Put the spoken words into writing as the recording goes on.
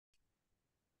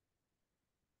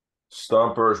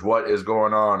Stumpers, what is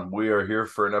going on? We are here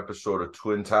for an episode of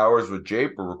Twin Towers with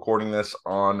Jape. We're recording this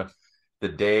on the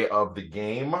day of the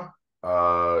game.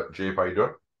 Jape, how you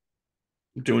doing?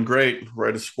 Doing great.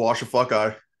 Ready to squash a fuck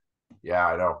eye. Yeah,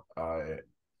 I know.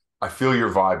 I feel your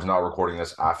vibes not recording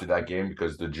this after that game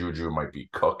because the juju might be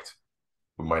cooked.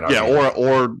 We might not Yeah, be able.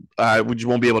 or we just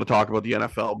won't be able to talk about the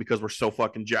NFL because we're so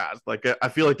fucking jazzed. Like I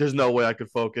feel like there's no way I could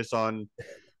focus on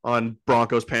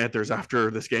Broncos Panthers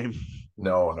after this game.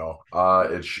 No, no.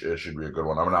 It should be a good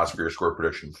one. I'm gonna ask for your score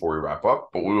prediction before we wrap up,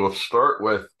 but we will start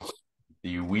with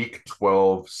the Week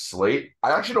 12 slate.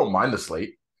 I actually don't mind the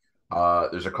slate.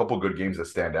 There's a couple good games that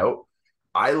stand out.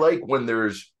 I like when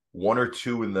there's one or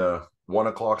two in the 1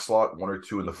 o'clock slot, one or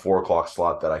two in the 4 o'clock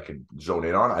slot that I can zone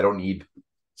in on. I don't need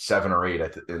seven or eight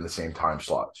in the same time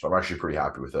slot. So I'm actually pretty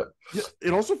happy with it. Yeah,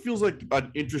 it also feels like an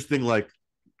interesting like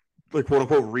quote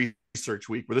unquote research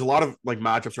week where there's a lot of like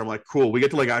matchups where I'm like, cool, we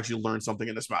get to like actually learn something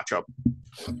in this matchup.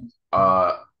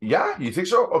 Yeah, you think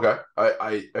so? Okay.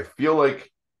 I feel like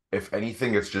if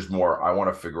anything, it's just more I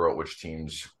want to figure out which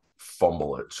teams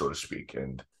fumble it, so to speak.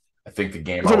 And I think the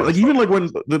game I So, want like to start even like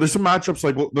when there's some matchups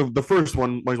like the first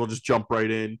one might as well just jump right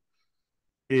in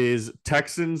is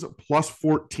Texans plus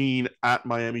 14 at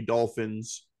Miami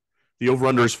Dolphins. The over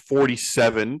under is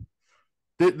 47.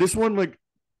 This one, like,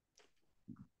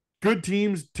 good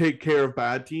teams take care of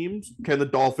bad teams. Can the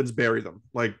Dolphins bury them?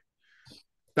 Like,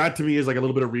 that to me is like a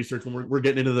little bit of research when we're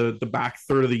getting into the back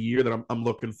third of the year that I'm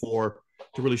looking for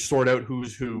to really sort out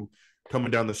who's who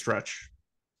coming down the stretch.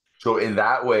 So in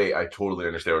that way, I totally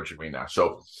understand what you mean now.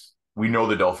 So we know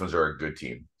the Dolphins are a good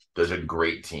team. There's a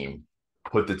great team.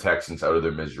 Put the Texans out of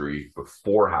their misery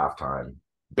before halftime,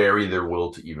 bury their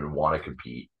will to even want to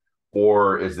compete.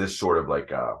 Or is this sort of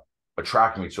like a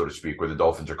track meet, so to speak, where the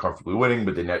Dolphins are comfortably winning,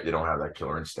 but they don't have that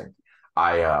killer instinct?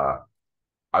 I uh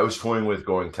I was toying with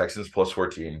going Texans plus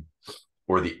 14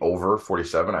 or the over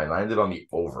 47. I landed on the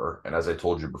over. And as I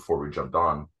told you before we jumped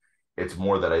on, it's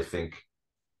more that I think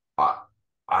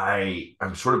I,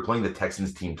 I'm sort of playing the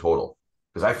Texans team total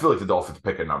because I feel like the Dolphins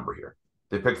pick a number here.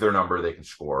 They pick their number, they can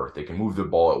score, they can move the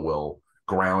ball at will,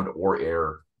 ground or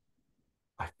air.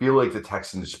 I feel like the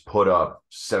Texans put up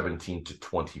 17 to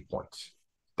 20 points.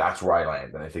 That's where I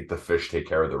land. And I think the fish take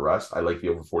care of the rest. I like the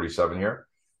over 47 here.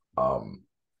 Um,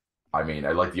 I mean,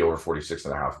 I like the over 46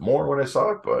 and a half more when I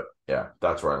saw it, but yeah,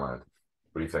 that's where I land.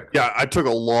 What do you think? Yeah, I took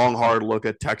a long, hard look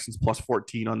at Texans plus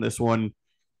 14 on this one.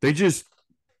 They just,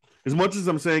 as much as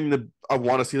I'm saying that I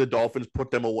want to see the Dolphins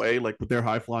put them away, like with their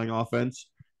high flying offense,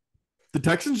 the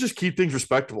Texans just keep things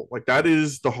respectable. Like that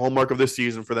is the hallmark of this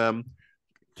season for them.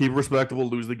 Keep it respectable,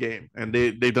 lose the game, and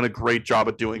they've done a great job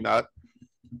at doing that.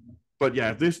 But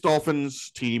yeah, this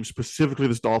Dolphins team, specifically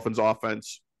this Dolphins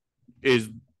offense, is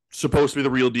supposed to be the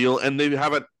real deal, and they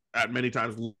haven't at many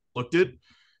times looked it.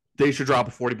 They should drop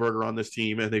a 40 burger on this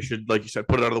team, and they should, like you said,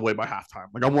 put it out of the way by halftime.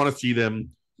 Like I want to see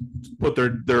them put their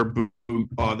boot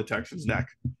on the Texans' neck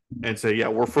and say, "Yeah,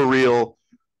 we're for real.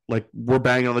 Like we're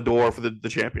banging on the door for the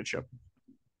championship."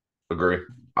 Agree.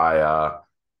 I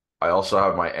also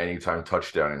have my anytime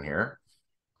touchdown in here.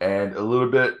 And a little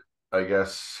bit, I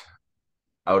guess,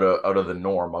 out of the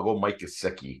norm. I'll go Mike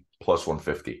Gesicki plus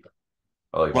 150.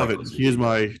 I like Love Mike it. He is Gesicki.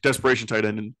 my desperation tight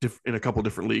end in a couple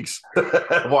different leagues.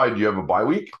 Why do you have a bye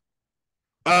week?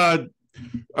 Uh,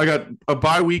 I got a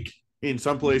bye week in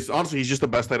some places. Honestly, he's just the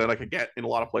best tight end I could get in a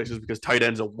lot of places because tight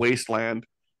end's a wasteland.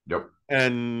 Yep.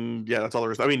 And yeah, that's all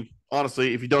there is. I mean,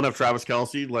 honestly, if you don't have Travis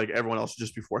Kelsey, like everyone else, should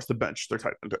just be forced to bench their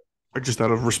tight end, like just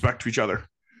out of respect to each other.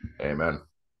 Amen.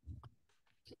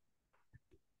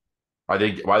 I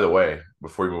think, by the way,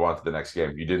 before we move on to the next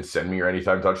game, you didn't send me your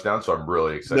anytime touchdown, so I'm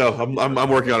really excited. No, I'm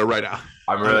working on it right now.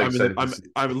 I'm I'm really I'm, in the, excited to I'm see.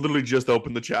 I'm literally just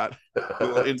opened the chat.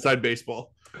 Inside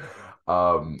baseball.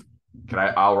 um,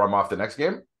 I'll run off the next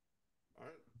game.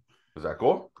 Is that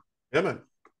cool? Yeah, man.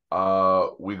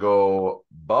 We go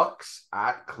Bucks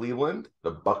at Cleveland.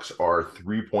 The Bucks are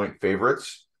 3-point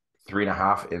favorites,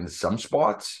 3.5 in some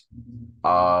spots.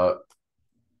 Uh,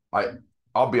 I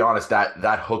I'll be honest,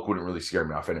 that hook wouldn't really scare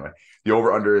me off anyway. The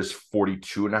over under is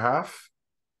 42 and a half.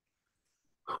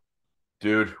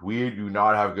 Dude, we do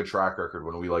not have a good track record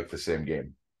when we like the same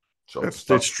game. So It's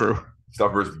true.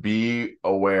 stuffers, be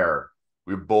aware.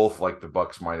 We both like the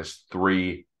Bucks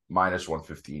 -3,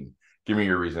 -115. Give me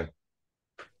your reason.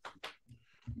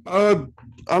 I don't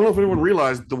know if anyone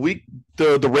realized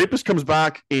the rapist comes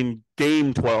back in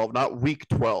game 12, not week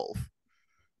 12.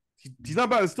 He's not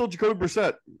bad. It's still Jacoby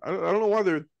Brissett. I don't know why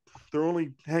they're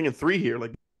only hanging three here.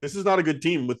 Like this is not a good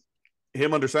team with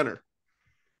him under center.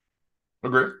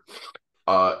 Agree.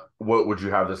 What would you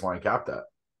have this line capped at?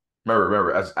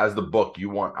 Remember, as the book,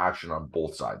 you want action on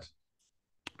both sides.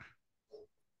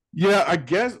 Yeah, I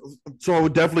guess so. I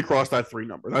would definitely cross that 3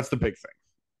 number. That's the big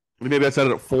thing. Maybe I set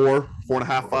it at 4,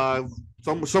 4.5,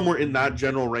 5, somewhere in that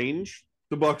general range.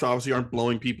 The Bucks obviously aren't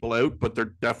blowing people out, but they're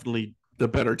definitely the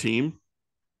better team.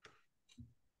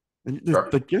 And Sure.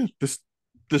 like, yeah,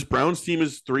 this Browns team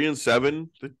is 3-7.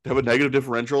 They have a negative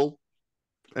differential,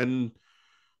 and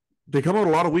they come out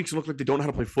a lot of weeks and look like they don't know how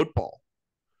to play football.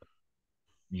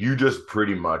 You just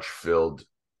pretty much filled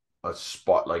a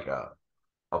spot, like a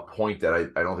point that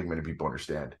I don't think many people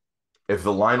understand. If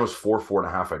the line was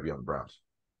 4.5, I'd be on the Browns.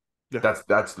 Yeah,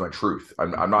 That's my truth.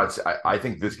 I'm not. I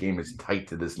think this game is tight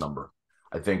to this number.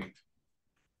 I think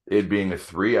it being a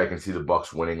 3, I can see the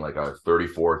Bucks winning like a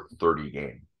 34-30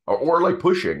 game, or like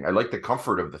pushing. I like the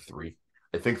comfort of the 3.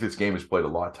 I think this game is played a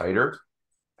lot tighter,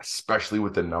 especially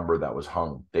with the number that was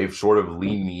hung. They've sort of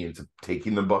leaned me into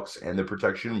taking the Bucks and the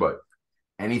protection, but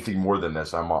anything more than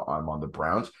this, I'm on the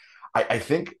Browns. I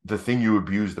think the thing you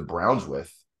abuse the Browns with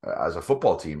as a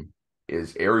football team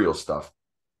is aerial stuff.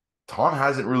 Tom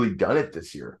hasn't really done it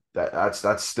this year.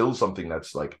 That's still something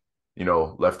that's like,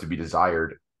 left to be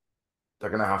desired. They're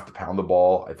gonna have to pound the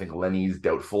ball. I think Lenny's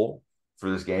doubtful for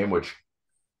this game, which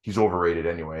he's overrated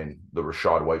anyway, and the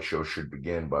Rachaad White show should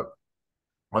begin. But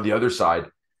on the other side,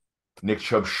 Nick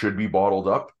Chubb should be bottled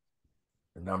up.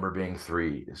 The number being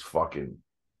 3 is fucking,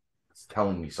 it's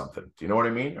telling me something. Do you know what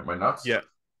I mean? Am I nuts? yeah.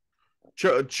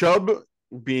 Chubb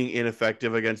being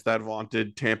ineffective against that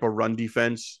vaunted Tampa run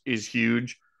defense is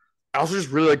huge. I also just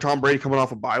really like Tom Brady coming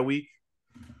off a bye week.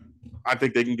 I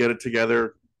think they can get it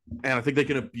together, and I think they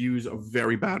can abuse a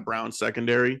very bad Browns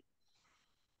secondary.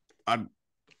 I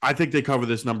I think they cover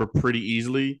this number pretty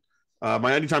easily.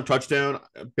 My anytime touchdown,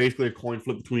 basically a coin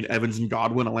flip between Evans and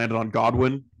Godwin. I landed on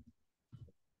Godwin.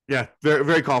 Yeah, very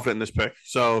very confident in this pick.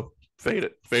 So fade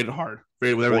it hard,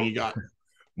 fade it with everything you got.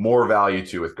 More value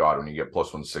too with God when you get plus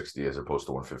 160 as opposed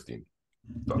to 115.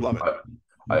 So Love it.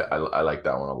 I like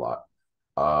that one a lot.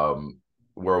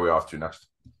 Where are we off to next?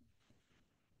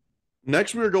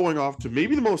 Next, we are going off to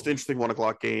maybe the most interesting 1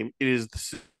 o'clock game. It is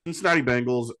the Cincinnati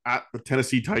Bengals at the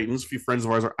Tennessee Titans. A few friends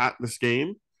of ours are at this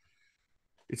game.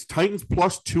 It's Titans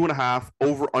plus 2.5,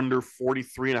 over under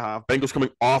 43.5. Bengals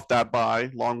coming off that bye,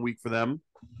 long week for them.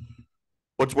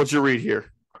 What's your read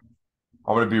here?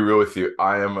 I'm going to be real with you.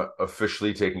 I am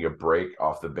officially taking a break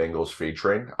off the Bengals fade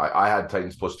train. I had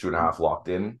Titans plus 2.5 locked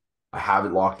in. I have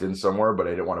it locked in somewhere, but I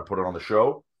didn't want to put it on the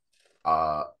show.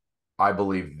 I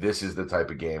believe this is the type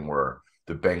of game where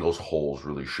the Bengals holes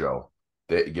really show.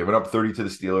 Giving up 30 to the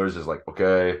Steelers is like,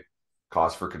 okay,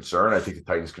 cause for concern. I think the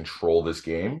Titans control this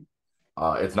game.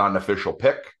 It's not an official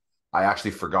pick. I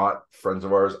actually forgot friends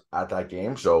of ours at that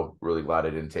game, so really glad I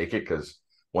didn't take it, because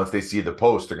once they see the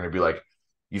post, they're going to be like,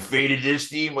 you faded this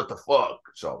team? What the fuck?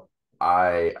 So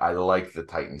I like the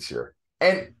Titans here.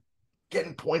 And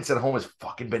getting points at home is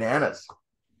fucking bananas.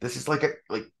 This is like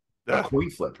a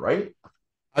coin flip, right?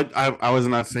 I was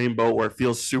in that same boat where it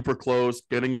feels super close,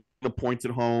 getting the points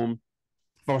at home.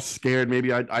 If I was scared,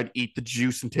 maybe I'd eat the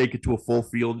juice and take it to a full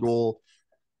field goal.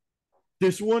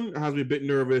 This one has me a bit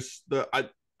nervous. I'm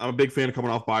a big fan of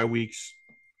coming off bye weeks.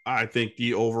 I think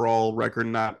the overall record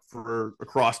in that for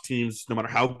across teams, no matter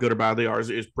how good or bad they are,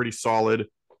 is pretty solid.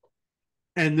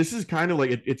 And this is kind of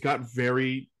like it's got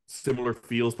very similar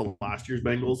feels to last year's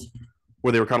Bengals,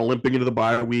 where they were kind of limping into the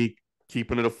bye week,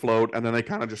 keeping it afloat, and then they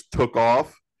kind of just took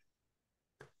off.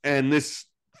 And this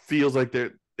feels like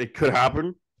it could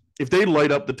happen if they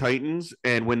light up the Titans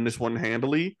and win this one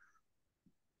handily.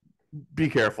 Be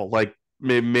careful, like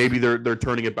maybe they're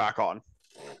turning it back on.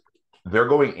 They're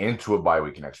going into a bye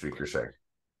week next week, you're saying?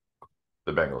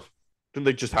 The Bengals. Didn't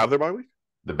they just have their bye week?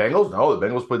 The Bengals? No, the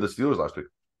Bengals played the Steelers last week.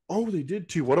 Oh, they did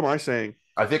too. What am I saying?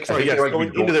 Sorry, yes,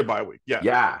 going into their bye week. Yeah.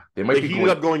 Yeah. They heated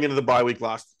up going into the bye week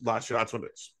last year. That's what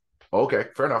it is. Okay,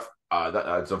 fair enough.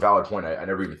 That's a valid point. I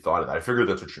never even thought of that. I figured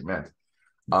that's what you meant.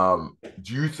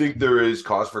 Do you think there is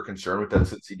cause for concern with that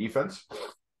Cincy defense?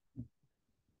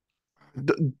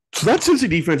 So that Cincy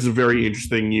defense is a very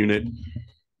interesting unit.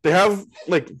 They have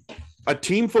like a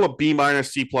team full of B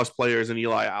minus C plus players in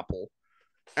Eli Apple,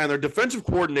 and their defensive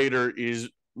coordinator is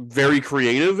very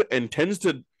creative and tends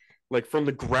to, like, from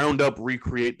the ground up,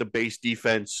 recreate the base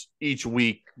defense each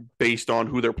week based on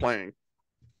who they're playing.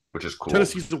 Which is cool.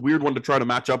 Tennessee's a weird one to try to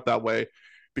match up that way,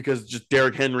 because just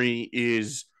Derrick Henry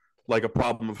is like a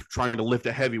problem of trying to lift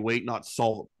a heavy weight, not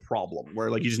solve a problem,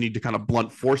 where like you just need to kind of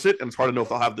blunt force it, and it's hard to know if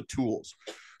they'll have the tools.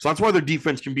 So that's why their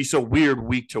defense can be so weird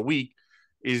week to week.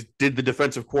 Is did the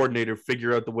defensive coordinator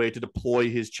figure out the way to deploy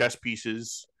his chess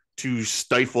pieces to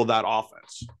stifle that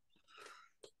offense?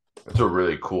 That's a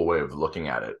really cool way of looking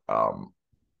at it.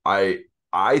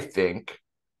 I think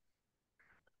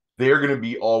they're going to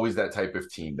be always that type of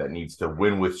team that needs to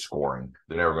win with scoring.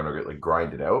 They're never going to get like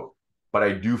grind it out. But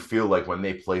I do feel like when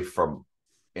they play from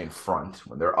in front,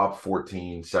 when they're up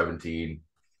 14, 17,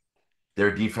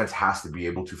 their defense has to be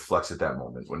able to flex at that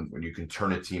moment. When you can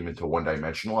turn a team into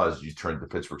one-dimensional, as you turned the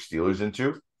Pittsburgh Steelers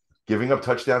into, giving up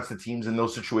touchdowns to teams in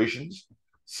those situations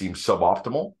seems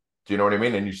suboptimal. Do you know what I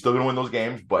mean? And you're still going to win those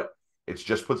games, but it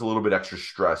just puts a little bit extra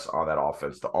stress on that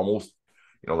offense to almost,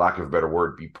 lack of a better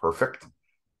word, be perfect.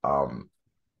 Yeah,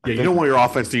 you don't want your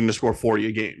offense team to score 40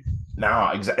 a game.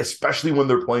 No, especially when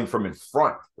they're playing from in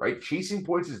front, right? Chasing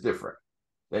points is different.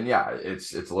 Then yeah,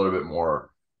 it's a little bit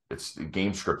more. It's the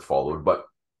game script followed, but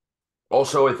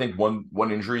also I think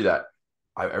one injury that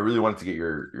I really wanted to get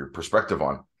your perspective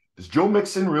on. Does Joe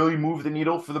Mixon really move the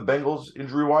needle for the Bengals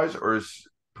injury wise, or is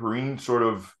Perine sort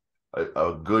of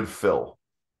a good fill?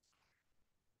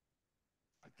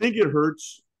 I think it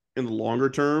hurts in the longer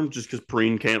term just because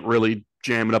Perine can't really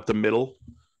jam it up the middle.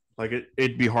 Like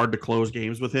it'd be hard to close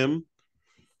games with him.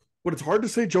 But it's hard to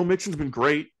say Joe Mixon's been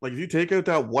great. Like if you take out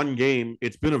that one game,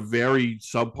 it's been a very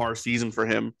subpar season for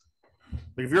him.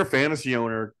 Like if you're a fantasy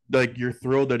owner, like you're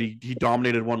thrilled that he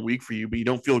dominated 1 week for you, but you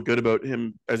don't feel good about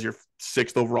him as your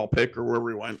 6th overall pick or wherever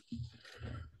he went.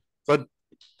 But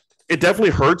it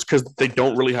definitely hurts because they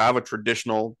don't really have a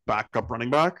traditional backup running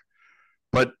back.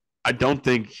 But I don't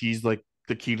think he's like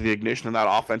the key to the ignition in that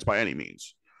offense by any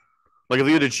means. Like if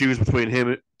you had to choose between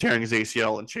him tearing his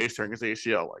ACL and Chase tearing his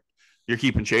ACL, like you're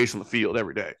keeping Chase on the field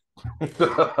every day.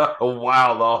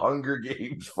 Wow, the Hunger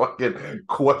Games fucking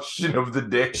question of the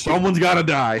day. Someone's got to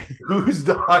die. Who's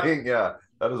dying? Yeah,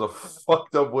 that is a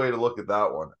fucked up way to look at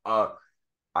that one.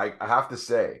 I have to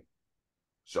say,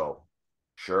 so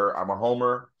sure, I'm a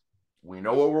homer. We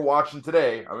know what we're watching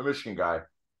today. I'm a Michigan guy.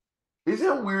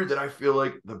 Isn't it weird that I feel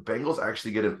like the Bengals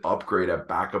actually get an upgrade at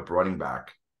backup running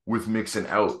back with Mixon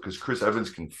out because Chris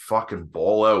Evans can fucking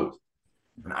ball out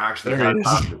and actually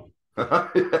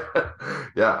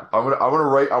yeah, I'm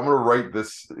gonna write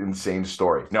this insane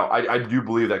story. No, I do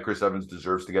believe that Chris Evans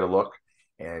deserves to get a look,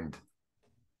 and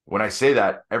when I say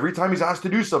that, every time he's asked to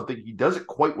do something, he does it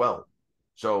quite well.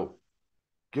 So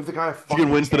give the guy a fucking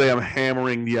wins today. I'm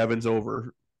hammering the Evans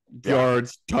over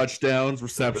yards, touchdowns,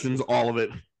 receptions, all of it.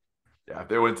 Yeah, if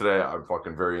they win today, I'm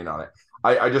fucking very in on it.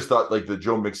 I just thought like the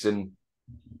Joe Mixon,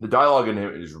 the dialogue in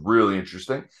him is really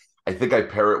interesting. I think I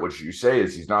parrot what you say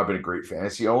is he's not been a great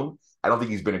fantasy own. I don't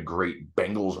think he's been a great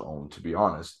Bengals own, to be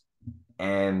honest.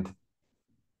 And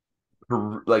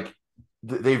like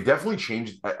they've definitely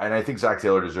changed, and I think Zach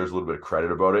Taylor deserves a little bit of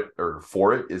credit about it or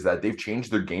for it, is that they've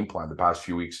changed their game plan the past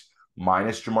few weeks,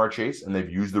 minus Jamar Chase, and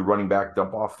they've used the running back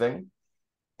dump off thing.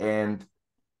 And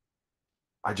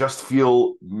I just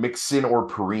feel Mixon or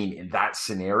Perine in that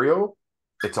scenario,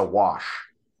 it's a wash.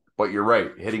 But you're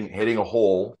right, hitting a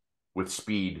hole with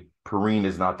speed, Perine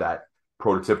is not that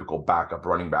prototypical backup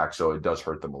running back, so it does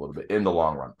hurt them a little bit in the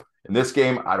long run. In this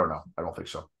game, I don't know. I don't think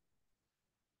so.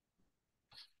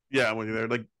 Yeah, when you're there,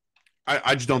 like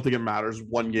I just don't think it matters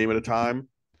one game at a time,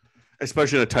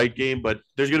 especially in a tight game. But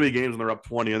there's going to be games when they're up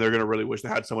 20, and they're going to really wish they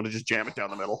had someone to just jam it down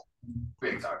the middle.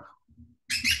 Big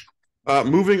time.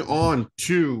 Moving on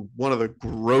to one of the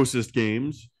grossest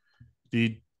games,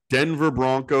 the Denver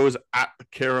Broncos at the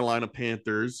Carolina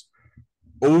Panthers.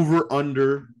 Over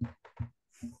under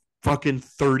fucking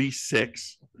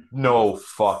 36. No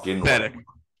fucking pathetic.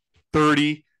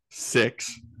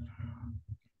 36.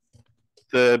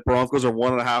 The Broncos are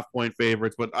 1.5 point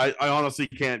favorites, but I honestly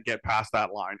can't get past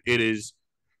that line. It is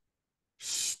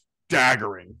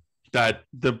staggering that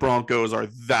the Broncos are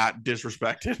that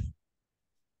disrespected.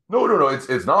 No.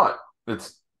 It's not.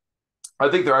 I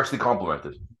think they're actually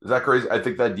complimented. Is that crazy? I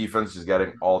think that defense is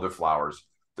getting all their flowers.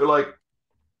 They're like,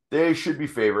 they should be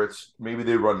favorites. Maybe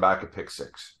they run back a pick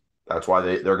six. That's why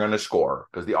they're going to score,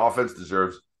 because the offense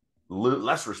deserves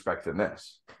less respect than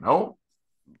this. No?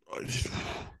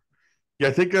 Yeah,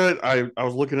 I think I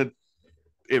was looking at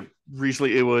it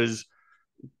recently. It was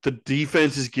the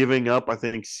defense is giving up, I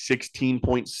think,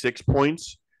 16.6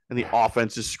 points, and the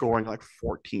offense is scoring like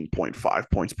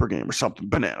 14.5 points per game or something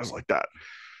bananas like that.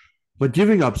 But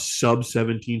giving up sub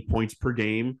 17 points per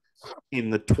game in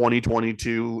the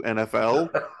 2022 NFL,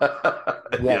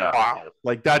 yeah. Wow.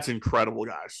 Like, that's incredible,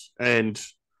 guys. And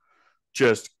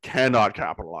just cannot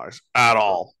capitalize at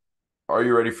all. Are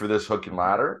you ready for this hook and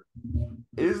ladder?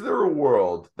 Is there a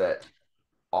world that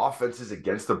offenses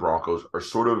against the Broncos are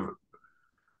sort of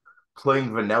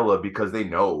playing vanilla because they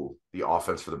know the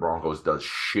offense for the Broncos does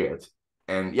shit?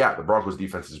 And yeah, the Broncos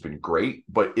defense has been great,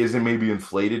 but isn't maybe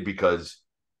inflated because,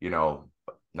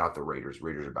 not the Raiders.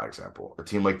 Raiders are a bad example. A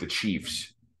team like the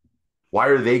Chiefs, why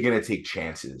are they going to take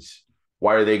chances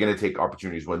why are they going to take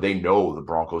opportunities when they know the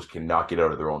Broncos cannot get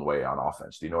out of their own way on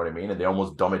offense? Do you know what I mean? And they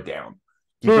almost dumb it down.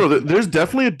 No, there's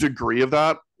definitely a degree of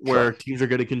that where Sure. teams are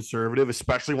getting conservative,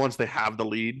 especially once they have the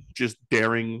lead, just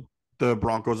daring the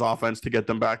Broncos offense to get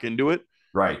them back into it.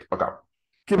 Right. Okay.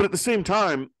 Okay, but at the same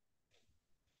time,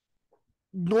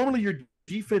 normally your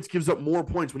defense gives up more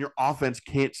points when your offense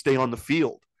can't stay on the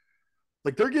field.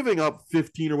 Like they're giving up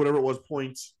 15 or whatever it was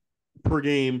points per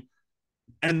game,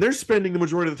 and they're spending the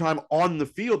majority of the time on the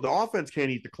field. The offense can't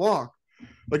eat the clock.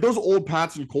 Like those old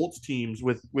Pats and Colts teams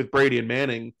with Brady and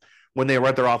Manning, when they were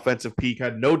at their offensive peak,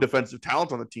 had no defensive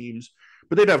talent on the teams,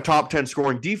 but they'd have top 10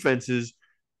 scoring defenses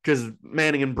because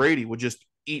Manning and Brady would just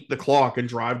eat the clock and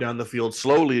drive down the field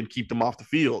slowly and keep them off the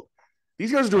field.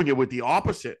 These guys are doing it with the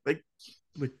opposite. Like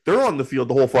they're on the field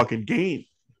the whole fucking game.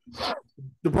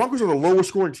 The Broncos are the lowest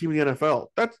scoring team in the NFL.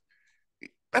 That's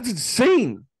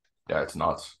insane. Yeah, it's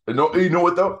nuts. No, you know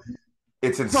what though?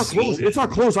 It's It's not insane. close. It's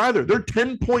not close either. They're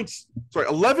 11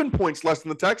 points less than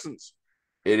the Texans.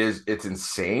 It's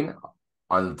insane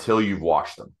until you've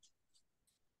watched them.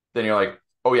 Then you're like,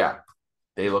 oh yeah,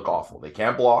 they look awful. They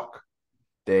can't block.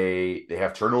 They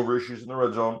have turnover issues in the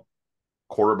red zone.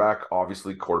 Quarterback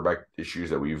issues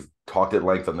that we've talked at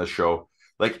length on this show.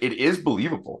 Like it is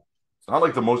believable. It's not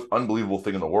like the most unbelievable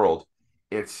thing in the world.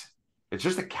 It's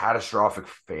just a catastrophic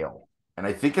fail. And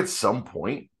I think at some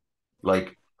point,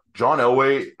 like John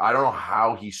Elway, I don't know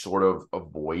how he sort of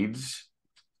avoids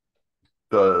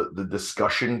the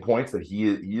discussion points that he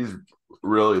is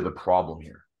really the problem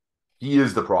here. He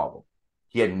is the problem.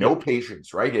 He had no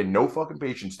patience, right? He had no fucking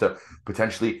patience to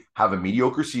potentially have a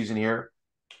mediocre season here,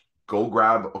 go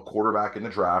grab a quarterback in the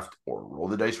draft or roll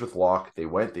the dice with Locke. They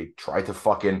tried to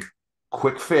fucking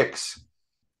quick fix.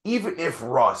 Even if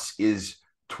Russ is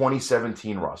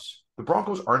 2017 Russ, the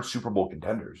Broncos aren't Super Bowl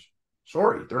contenders.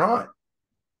 Sorry, they're not.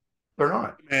 They're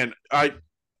not. Man,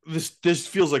 this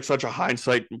feels like such a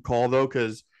hindsight call though,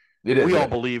 because we all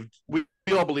believed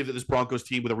that this Broncos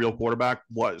team with a real quarterback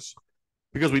was,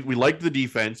 because we liked the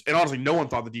defense, and honestly, no one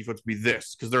thought the defense would be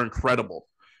this because they're incredible.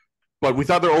 But we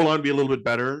thought their O-line would be a little bit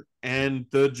better, and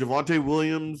the Javonte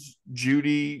Williams,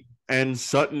 Judy, and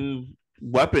Sutton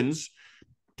weapons,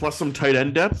 plus some tight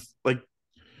end depth. Like,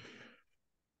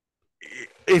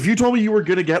 if you told me you were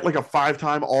going to get like a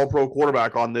 5-time All-Pro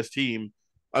quarterback on this team,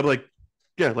 I'd be like,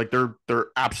 yeah, like they're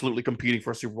absolutely competing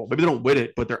for a Super Bowl. Maybe they don't win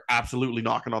it, but they're absolutely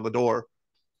knocking on the door.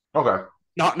 Okay.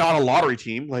 Not a lottery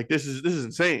team. Like this is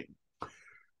insane.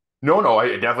 No,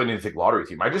 I definitely didn't think lottery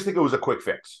team. I just think it was a quick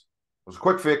fix. It was a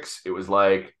quick fix. It was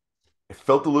like, it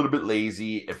felt a little bit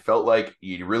lazy. It felt like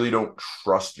you really don't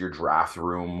trust your draft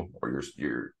room or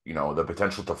your the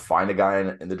potential to find a guy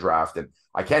in the draft. And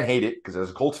I can't hate it because as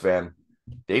a Colts fan,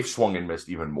 they've swung and missed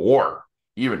even more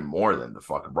than the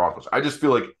fucking Broncos. I just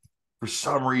feel like for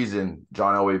some reason,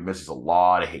 John Elway misses a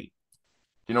lot of hate.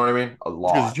 You know what I mean? A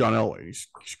lot. Because John Elway, he's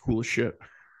cool as shit.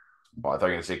 Well, I thought you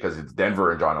were going to say because it's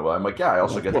Denver and John Elway. I'm like, yeah, I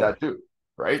also get that too,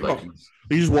 right? Like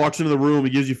he just walks into the room,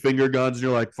 he gives you finger guns, and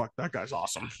you're like, fuck, that guy's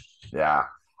awesome. Yeah.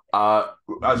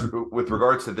 As with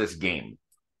regards to this game,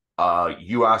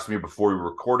 you asked me before we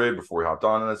recorded, before we hopped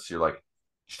on this, you're like, you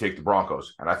should take the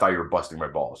Broncos. And I thought you were busting my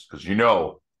balls because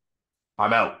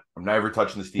I'm out. I'm never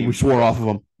touching this team. We swore off of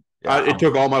them. Yeah, it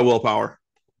took all my willpower.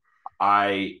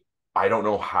 I don't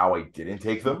know how I didn't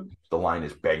take them. The line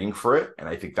is begging for it, and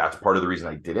I think that's part of the reason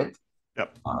I didn't.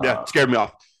 Yep. Yeah, it scared me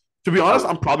off. To be honest,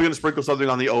 I'm probably going to sprinkle something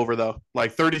on the over though.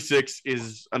 Like 36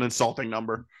 is an insulting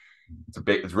number.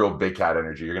 It's real big cat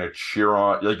energy. You're going to cheer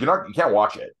on. Like you can't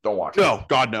watch it. Don't watch it. No,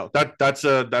 God no. That's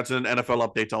an NFL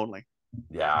updates only.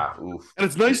 Yeah. Oof. And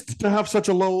it's nice to have such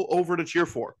a low over to cheer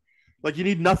for. Like you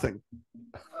need nothing.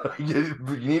 you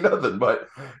need nothing, but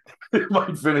it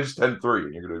might finish 10-3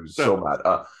 and you're going to be so mad.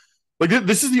 Like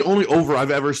this is the only over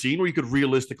I've ever seen where you could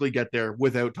realistically get there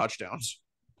without touchdowns.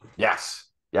 Yes.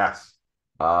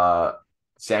 Sam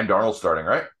Darnold starting,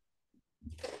 right?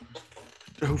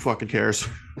 Who fucking cares?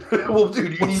 Well,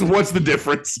 dude, what's the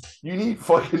difference? You need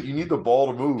the ball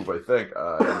to move, I think.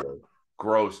 Anyway,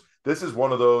 gross. This is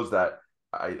one of those that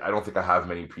I don't think I have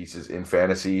many pieces in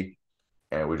fantasy,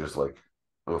 and we just like,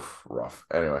 oof, rough.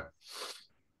 Anyway.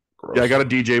 Gross. Yeah, I got a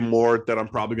DJ Moore that I'm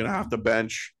probably gonna have to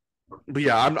bench. But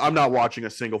yeah, I'm not watching a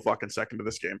single fucking second of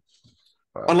this game.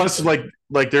 Unless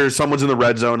like there's someone's in the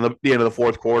red zone at the end of the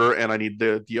fourth quarter and I need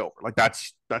the over. Like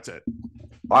that's it.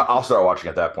 I'll start watching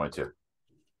at that point too.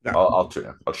 Yeah. I'll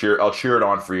cheer it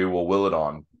on for you. We'll will it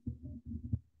on.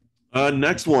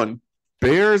 Next one.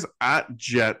 Bears at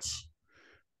Jets.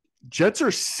 Jets are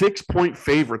 6-point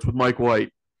favorites with Mike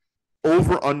White.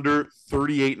 Over under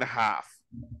 38.5.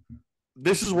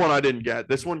 this is one I didn't get.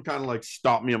 This one kind of like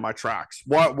stopped me in my tracks.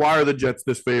 Why are the Jets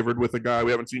this favored with a guy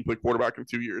we haven't seen play quarterback in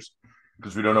 2 years?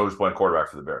 Because we don't know who's playing quarterback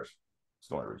for the Bears. That's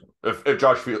the only reason.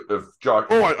 If Josh,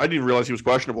 I didn't realize he was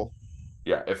questionable.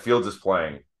 Yeah, if Fields is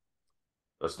playing,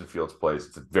 Justin Fields plays.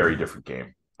 It's a very different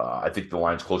game. I think the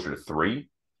line's closer to 3,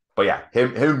 but yeah,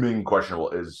 him being questionable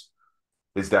is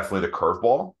definitely the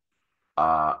curveball.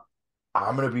 I'm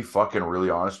gonna be fucking really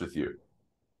honest with you.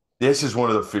 This is one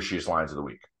of the fishiest lines of the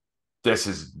week. This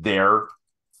is their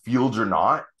Fields or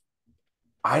not.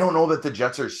 I don't know that the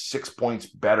Jets are 6 points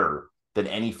better than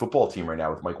any football team right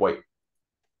now with Mike White.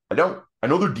 I don't. I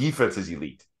know their defense is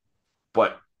elite,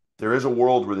 but there is a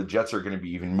world where the Jets are going to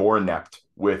be even more inept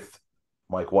with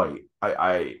Mike White.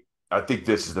 I think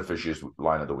this is the fishiest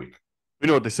line of the week. You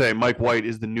know what they say? Mike White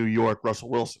is the New York Russell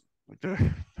Wilson.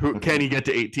 Who can he get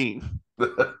to 18?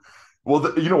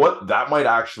 Well, you know what? That might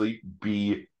actually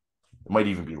be. It might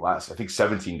even be less. I think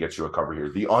 17 gets you a cover here.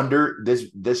 The under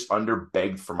this under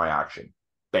begged for my action.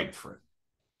 Begged for it.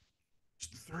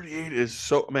 38 is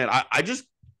so man. I just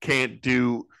can't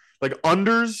do like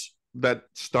unders that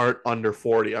start under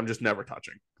 40. I'm just never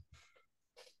touching.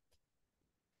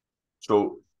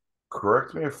 So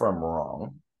correct me if I'm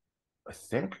wrong. I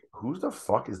think who's the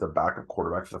fuck is the backup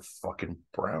quarterback for the fucking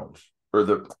Browns or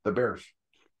the Bears?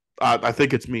 I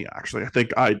think it's me actually. I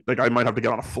think I might have to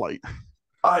get on a flight.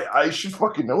 I should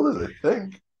fucking know this. I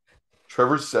think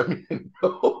Trevor Siemian.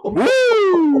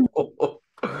 Woo!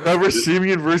 Trevor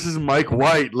Siemian versus Mike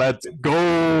White. Let's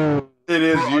go. It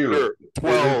is you.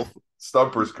 12.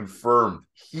 Stumpers confirmed.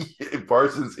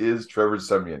 Parsons is Trevor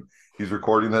Siemian. He's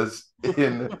recording this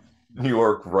in New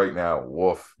York right now.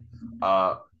 Woof.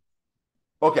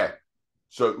 Okay.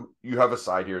 So you have a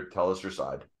side here. Tell us your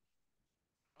side.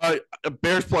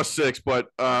 Bears +6, but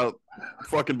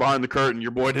fucking behind the curtain,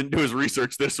 your boy didn't do his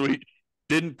research this week.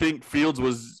 Didn't think Fields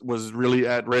was really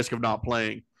at risk of not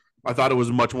playing. I thought it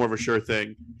was much more of a sure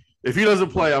thing. If he doesn't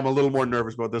play, I'm a little more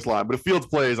nervous about this line. But if Fields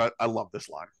plays, I love this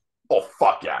line. Oh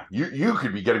fuck yeah! You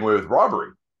could be getting away with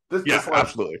robbery. This line,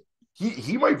 absolutely.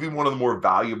 He might be one of the more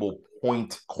valuable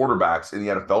point quarterbacks in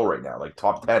the NFL right now, like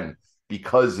top 10,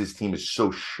 because his team is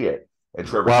so shit. And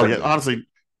Trevor, honestly,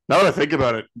 now that I think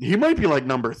about it, he might be like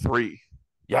number 3.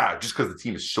 Yeah, just because the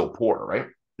team is so poor, right?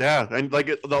 Yeah, and like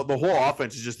the whole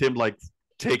offense is just him like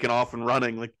taking off and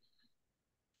running. Like,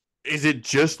 is it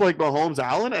just like Mahomes,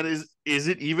 Allen, and is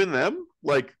it even them?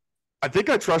 Like, I think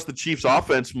I trust the Chiefs'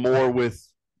 offense more with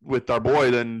our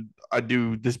boy than I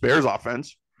do this Bears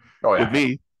offense. Oh yeah, with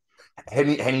me.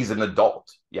 Henny's an adult.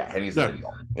 Yeah, Henny's an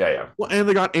adult. Yeah. Well, and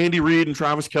they got Andy Reid and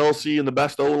Travis Kelce and the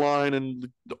best O-line and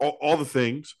all the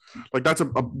things. Like, that's a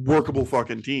workable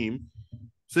fucking team.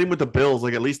 Same with the Bills.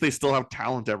 Like, at least they still have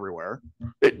talent everywhere.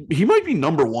 He might be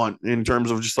number 1 in terms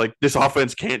of just like this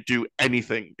offense can't do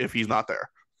anything if he's not there.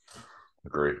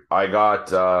 Agreed. I got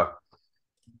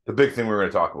the big thing we're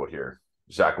going to talk about here.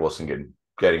 Zach Wilson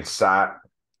getting sat.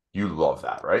 You love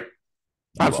that, right?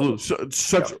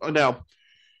 Absolutely. Now,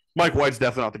 Mike White's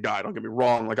definitely not the guy. Don't get me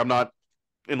wrong. Like, I'm not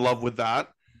in love with that.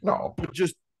 No. But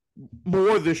just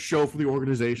more this show for the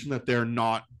organization that they're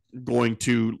not going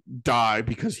to die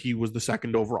because he was the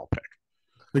second overall pick.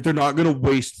 Like, they're not going to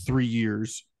waste 3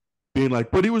 years being like,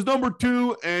 but he was number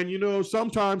 2, and,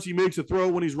 sometimes he makes a throw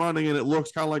when he's running, and it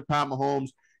looks kind of like Pat Mahomes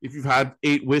if you've had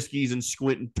 8 whiskeys and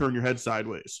squint and turn your head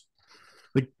sideways.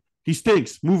 Like, he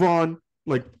stinks. Move on.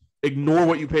 Like, ignore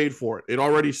what you paid for it. It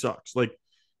already sucks. Like,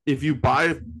 if you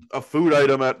buy a food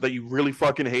item that you really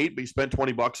fucking hate, but you spent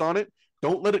 $20 on it,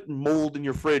 don't let it mold in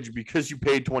your fridge because you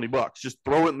paid $20. Just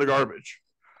throw it in the garbage.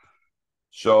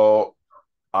 So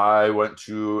I went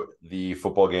to the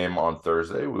football game on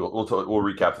Thursday. We'll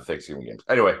recap the Thanksgiving games.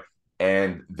 Anyway,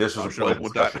 and this was a point of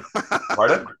discussion.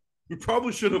 Pardon? You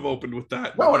probably should have opened with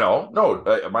that. No.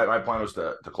 My plan was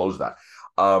to close that.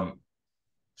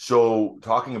 So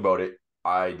talking about it,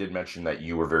 I did mention that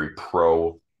you were very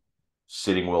pro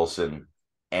sitting Wilson,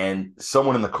 and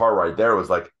someone in the car ride there was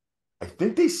like, I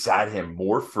think they sat him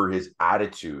more for his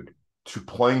attitude to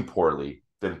playing poorly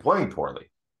than playing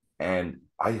poorly. And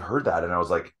I heard that and I was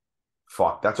like,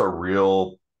 fuck, that's a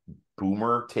real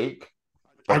boomer take.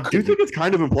 I do think it's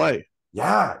kind of in play.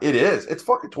 Yeah, it is. It's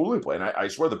fucking totally in play. And I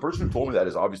swear the person who told me that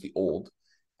is obviously old.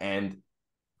 And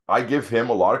I give him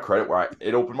a lot of credit where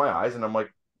it opened my eyes and I'm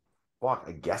like, fuck,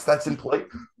 I guess that's in play.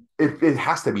 It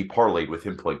has to be parlayed with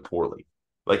him playing poorly.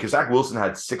 Like if Zach Wilson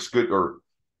had 6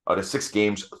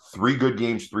 games, 3 good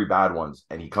games, 3 bad ones,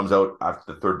 and he comes out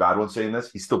after the 3rd bad one saying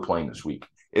this, he's still playing this week.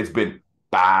 It's been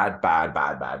bad,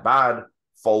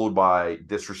 followed by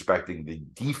disrespecting the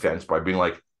defense by being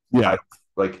like,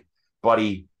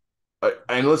 buddy.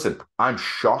 And listen, I'm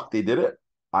shocked they did it.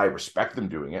 I respect them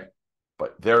doing it,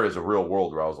 but there is a real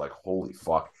world where I was like, holy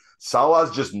fuck.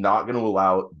 Salah's just not going to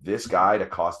allow this guy to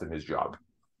cost him his job.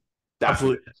 That's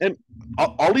Absolutely. And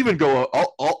I'll even go,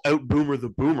 I'll out boomer the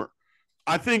boomer.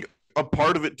 I think a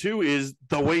part of it too is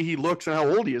the way he looks and how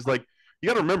old he is. Like, you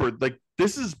got to remember, like,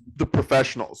 this is the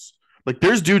professionals. Like,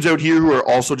 there's dudes out here who are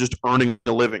also just earning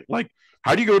a living. Like,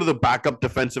 how do you go to the backup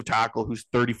defensive tackle who's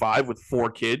 35 with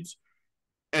 4 kids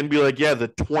and be like, yeah, the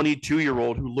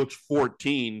 22-year-old who looks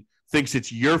 14 thinks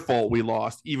it's your fault we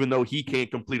lost, even though he can't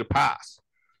complete a pass?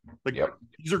 Like, Yep.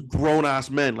 These are grown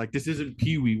ass men. Like, this isn't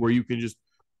Pee Wee where you can just,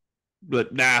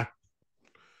 but nah,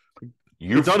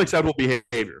 it's unacceptable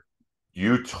behavior.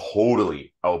 You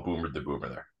totally out-boomered the boomer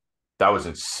there. That was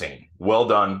insane. Well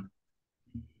done.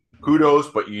 Kudos,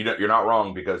 but you're not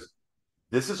wrong, because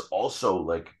this is also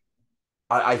like,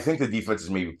 I think the defense is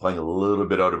maybe playing a little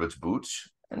bit out of its boots,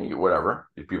 and whatever.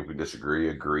 If people can disagree,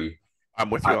 agree. I'm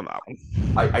with you on that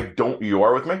one. I don't. You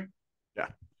are with me? Yeah.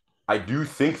 I do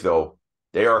think, though,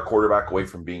 they are a quarterback away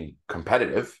from being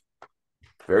competitive,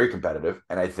 very competitive,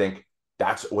 and I think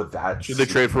that's what that. Should they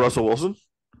trade for Russell Wilson?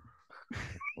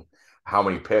 How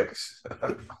many picks?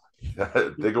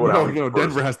 No,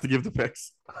 Denver has to give the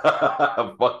picks.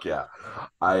 Fuck yeah.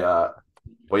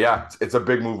 But yeah, it's a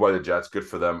big move by the Jets. Good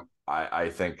for them. I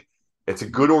think it's a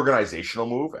good organizational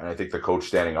move, and I think the coach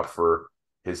standing up for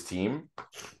his team,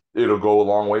 it'll go a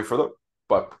long way for them.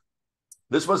 But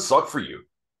this must suck for you.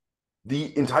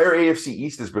 The entire AFC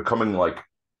East is becoming like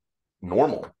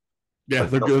normal. Yeah,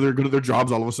 like, they're good at their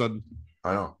jobs all of a sudden.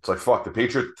 I know. It's like, fuck, the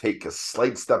Patriots take a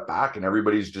slight step back, and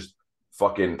everybody's just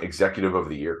fucking executive of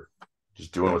the year.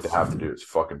 Just doing what they have to do. It's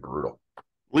fucking brutal. At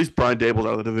least Brian Dable's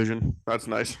out of the division. That's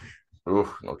nice.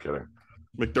 Oof, no kidding.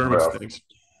 McDermott stinks.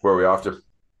 Where are we off to?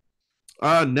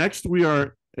 Next, we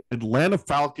are Atlanta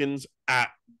Falcons at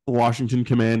Washington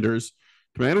Commanders.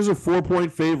 Commanders are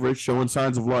 4-point favorites, showing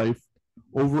signs of life.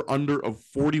 Over under of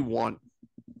 41.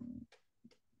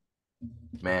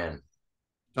 Man,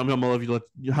 tell me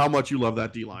how much you love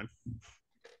that D line.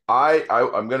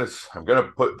 I'm gonna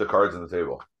put the cards on the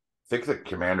table. I think the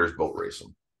Commanders boat race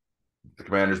them. I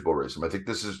think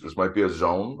this might be a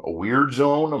weird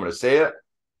zone. I'm gonna say it.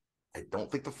 I don't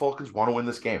think the Falcons want to win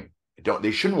this game.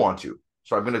 They shouldn't want to.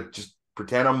 So I'm gonna just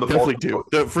pretend I'm the Definitely Falcons.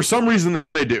 do. For some reason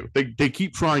they do. They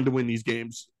keep trying to win these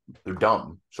games. They're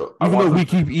dumb. So even though we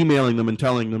keep emailing them and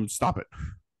telling them stop it.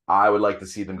 I would like to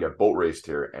see them get boat raced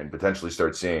here and potentially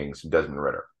start seeing some Desmond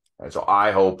Ridder. And so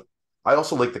I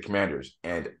also like the Commanders.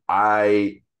 And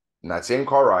in that same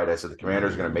car ride, I said the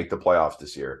Commanders are going to make the playoffs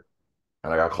this year.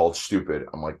 And I got called stupid.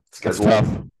 I'm like,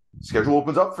 schedule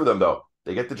opens up for them, though.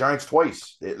 They get the Giants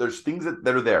twice. There's things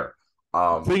that are there.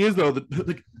 Thing is, though,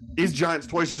 is Giants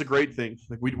twice a great thing?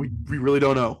 Like we really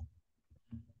don't know.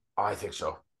 I think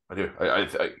so. I do. I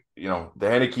the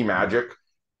Heineke magic,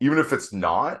 even if it's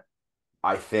not,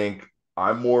 I think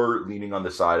I'm more leaning on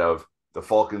the side of the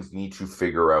Falcons need to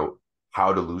figure out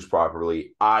how to lose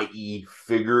properly, i.e.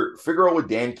 figure out what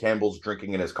Dan Campbell's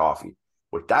drinking in his coffee.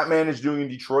 What that man is doing in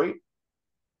Detroit,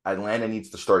 Atlanta needs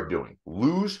to start doing.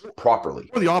 Lose properly.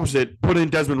 Or the opposite, put in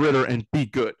Desmond Ridder and be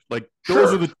good. Like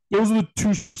those are the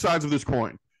two sides of this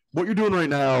coin. What you're doing right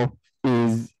now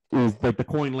is like the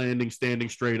coin landing, standing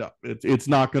straight up. It's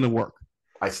not going to work.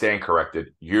 I stand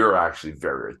corrected. You're actually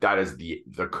very right. That is the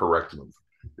correct move.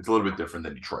 It's a little bit different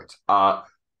than Detroit.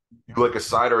 You like a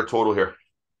side or a total here?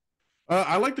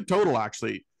 I like the total,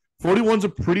 actually. 41's a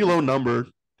pretty low number.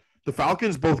 The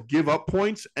Falcons both give up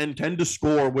points and tend to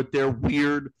score with their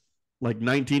weird, like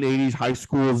 1980s high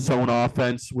school zone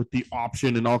offense with the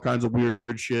option and all kinds of weird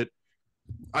shit.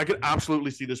 I could absolutely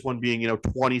see this one being,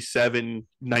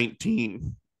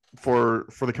 27-19 for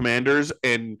the Commanders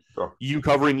and you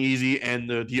covering easy and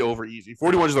the over easy.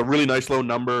 41 is a really nice low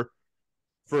number.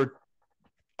 For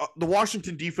the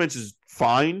Washington defense is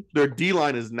fine. Their D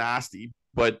line is nasty,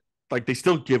 but like they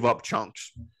still give up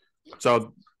chunks.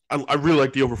 So I really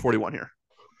like the over 41 here.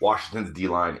 Washington's D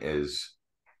line is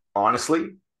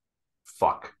honestly,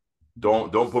 fuck.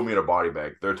 Don't put me in a body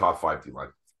bag. They're top 5 D line.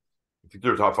 I think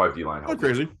they're top 5 D line. Not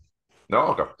crazy. No,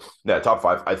 okay. Yeah, top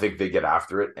 5. I think they get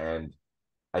after it, and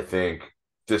I think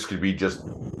this could be just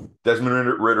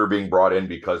Desmond Ridder being brought in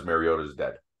because Mariota's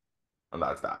dead, and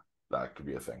that's that. That could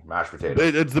be a thing. Mashed potato.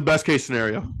 It's the best case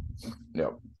scenario.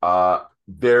 No.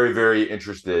 Very, very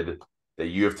interested that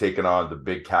you have taken on the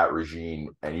Big Cat regime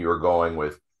and you are going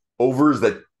with overs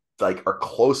that like are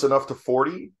close enough to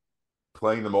 40,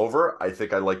 playing them over. I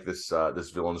think I like this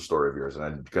villain story of yours, and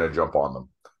I'm gonna jump on them.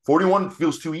 41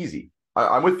 feels too easy.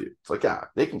 I'm with you. It's like, yeah,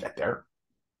 they can get there.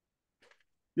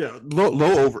 Yeah,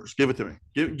 low overs. Give it to me.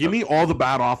 Give me all the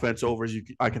bad offense overs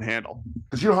I can handle.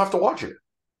 Because you don't have to watch it.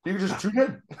 You can just tune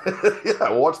in.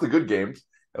 Yeah, watch the good games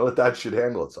and let that shit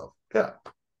handle itself. Yeah.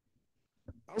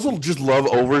 I also just love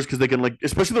overs because they can like,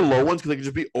 especially the low ones, because they can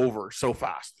just be over so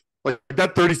fast. Like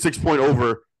that 36-point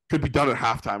over could be done at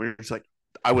halftime. And you're just like,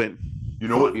 I win. You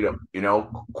know what?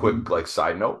 Quick like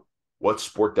side note. What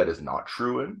sport that is not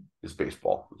true in is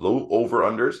baseball. Low over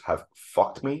unders have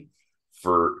fucked me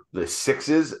for the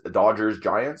sixes, Dodgers,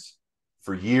 Giants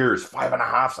for years.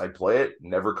 5.5s, I play it,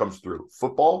 never comes through.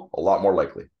 Football, a lot more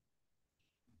likely.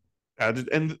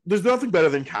 And there's nothing better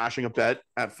than cashing a bet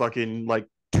at fucking like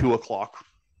 2 o'clock.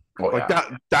 Oh, Like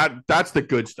yeah. that's the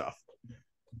good stuff.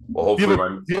 Well,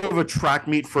 hopefully, If you have a track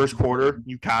meet first quarter,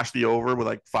 you cash the over with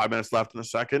like 5 minutes left in the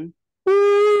second.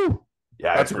 Woo!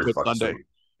 yeah, That's it's a pretty good fucking Sunday. sweet.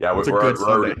 Yeah, It's a good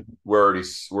Sunday.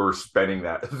 we're spending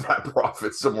that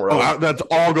profit somewhere else. Oh, that's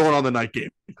all going on the night game.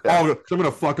 Yeah. I'm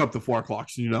gonna fuck up the 4 o'clock,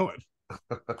 so you know it.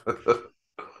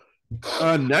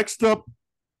 Next up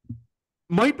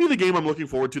might be the game I'm looking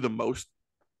forward to the most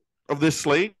of this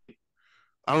slate.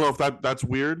 I don't know if that's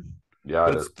weird. Yeah,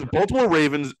 but it's the Baltimore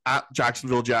Ravens at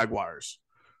Jacksonville Jaguars.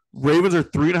 Ravens are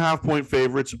 3.5-point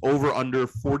favorites, over under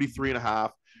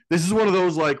 43.5. This is one of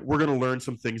those like we're gonna learn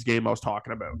some things game I was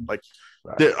talking about. Like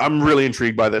right. I'm really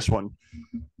intrigued by this one.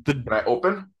 Can I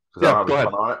open? Yeah, go ahead.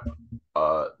 On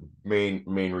it.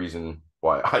 Main reason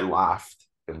why I laughed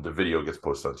and the video gets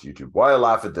posted onto YouTube. Why I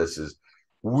laugh at this is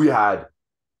we had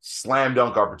slam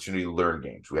dunk opportunity to learn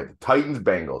games. We had the Titans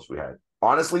Bengals. We had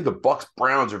honestly the Bucks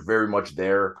Browns are very much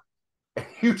there. And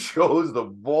you chose the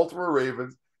Baltimore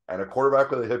Ravens and a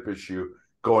quarterback with a hip issue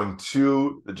going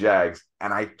to the Jags,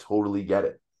 and I totally get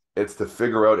it. It's to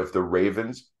figure out if the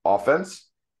Ravens offense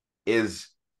is,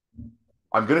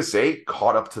 I'm going to say,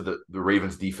 caught up to the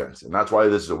Ravens defense. And that's why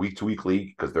this is a week-to-week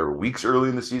league, because there were weeks early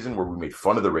in the season where we made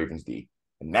fun of the Ravens D.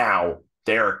 And now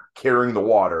they're carrying the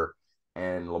water,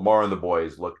 and Lamar and the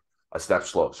boys look a step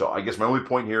slow. So I guess my only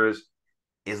point here is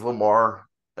Lamar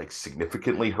like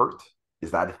significantly hurt?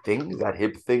 Is that a thing? Is that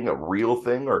hip thing a real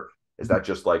thing? Or is that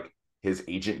just like his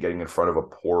agent getting in front of a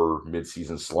poor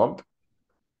midseason slump?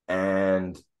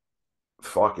 And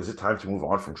fuck, is it time to move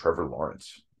on from Trevor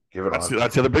Lawrence? That's the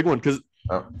other big one, because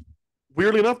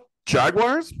weirdly enough,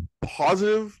 Jaguars,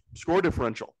 positive score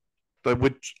differential,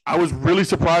 which I was really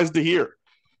surprised to hear.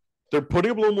 They're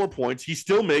putting up a little more points. He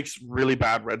still makes really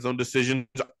bad red zone decisions.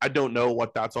 I don't know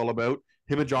what that's all about.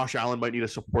 Him and Josh Allen might need a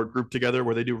support group together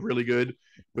where they do really good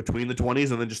between the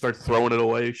 20s and then just start throwing it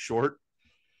away short.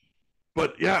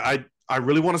 But yeah, I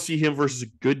really want to see him versus a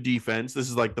good defense. This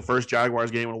is like the first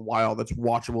Jaguars game in a while that's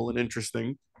watchable and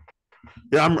interesting.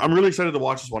 Yeah, I'm really excited to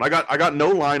watch this one. I got no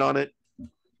line on it.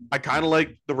 I kind of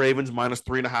like the Ravens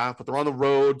 -3.5, but they're on the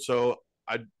road, so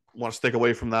I want to stick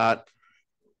away from that.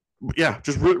 But yeah,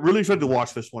 just really excited to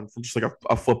watch this one from just like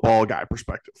a football guy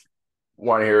perspective.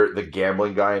 Want to hear the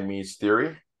gambling guy in me's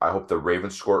theory? I hope the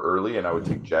Ravens score early, and I would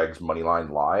take Jags money line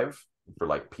live for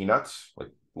like peanuts, like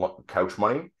couch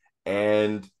money.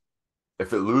 And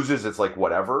if it loses, it's like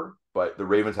whatever. But the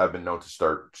Ravens have been known to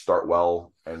start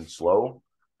well and slow.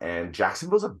 And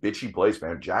Jacksonville's a bitchy place,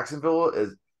 man. Jacksonville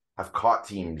have caught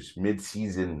teams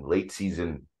mid-season, late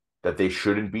season that they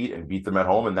shouldn't beat and beat them at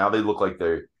home, and now they look like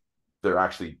they're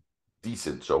actually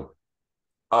decent. So,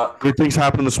 good things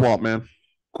happen in the swamp, man.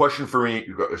 Question for me,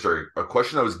 a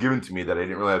question that was given to me that I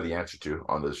didn't really have the answer to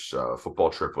on this football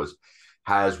trip was,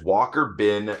 has Walker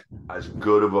been as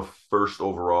good of a first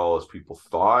overall as people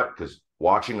thought? Because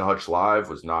watching Hutch live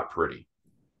was not pretty.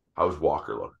 How's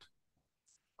Walker looked?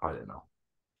 I didn't know.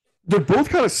 They're both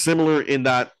kind of similar in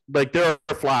that, like, there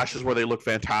are flashes where they look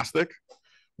fantastic.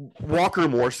 Walker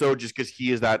more so just because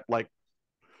he is that, like,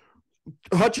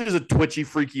 Hutch is a twitchy,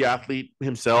 freaky athlete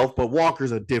himself, but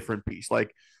Walker's a different beast.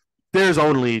 Like, there's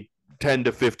only 10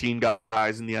 to 15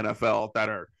 guys in the NFL that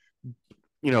are,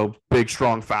 big,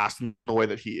 strong, fast in the way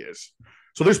that he is.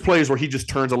 So there's plays where he just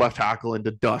turns a left tackle into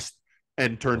dust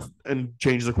and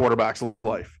changes a quarterback's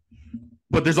life.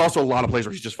 But there's also a lot of plays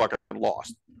where he's just fucking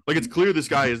lost. Like, it's clear this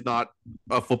guy is not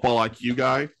a football IQ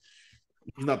guy.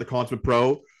 He's not the consummate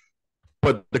pro.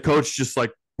 But the coach just,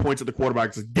 like, points at the quarterback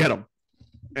and says, get him.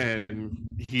 And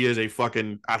he is a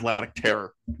fucking athletic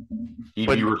terror. He'd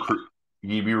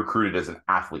be recruited as an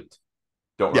athlete.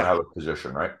 Don't really have a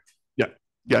position, right?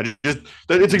 Yeah,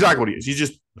 it's exactly what he is. He's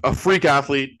just a freak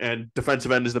athlete, and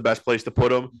defensive end is the best place to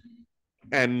put him.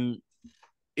 And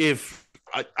if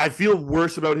I feel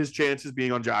worse about his chances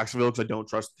being on Jacksonville because I don't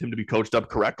trust him to be coached up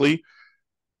correctly.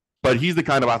 But he's the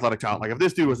kind of athletic talent. Like, if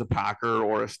this dude was a Packer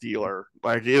or a Steeler,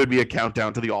 like, it would be a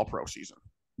countdown to the All-Pro season.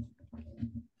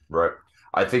 Right.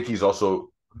 I think he's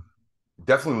also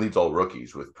definitely leads all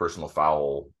rookies with personal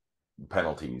foul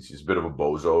penalties. He's a bit of a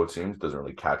bozo, it seems. Doesn't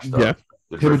really catch stuff.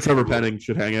 The Him and Drift Trevor Duo. Penning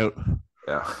should hang out.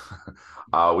 Yeah.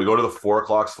 We go to the 4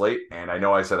 o'clock slate, and I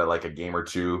know I said I like a game or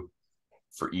two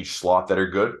for each slot that are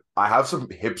good. I have some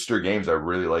hipster games I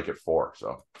really like at 4,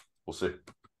 so we'll see.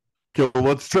 Okay, well,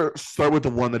 let's start with the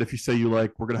one that if you say you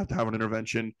like, we're going to have an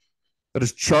intervention. That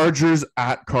is Chargers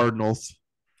at Cardinals.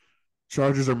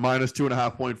 Chargers are minus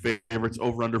 2.5-point favorites,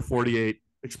 over under 48.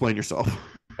 Explain yourself.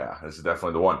 Yeah, this is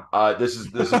definitely the one. This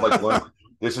is like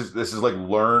this is like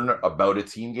learn about a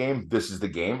team game. This is the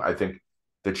game. I think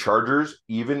the Chargers,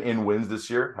 even in wins this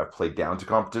year, have played down to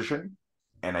competition,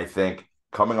 and I think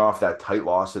coming off that tight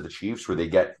loss to the Chiefs, where they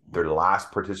get their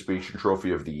last participation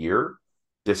trophy of the year,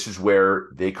 this is where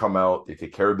they come out. They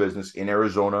take care of business in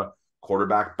Arizona.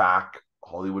 Quarterback back,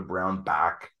 Hollywood Brown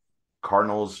back.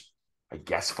 Cardinals, I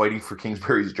guess, fighting for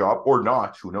Kingsbury's job or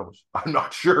not. Who knows? I'm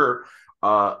not sure.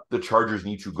 The Chargers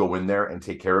need to go in there and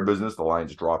take care of business. The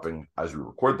line's dropping as we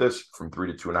record this from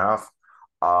 3 to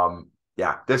 2.5.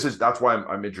 Yeah, that's why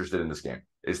I'm interested in this game,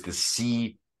 is to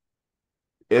see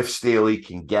if Staley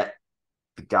can get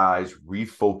the guys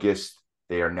refocused.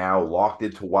 They are now locked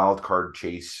into wild card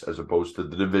chase as opposed to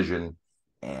the division,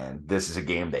 and this is a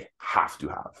game they have to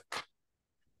have.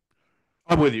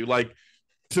 I'm with you. Like,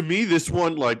 to me, this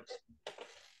one, like,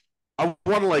 I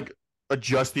want to like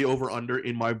adjust the over under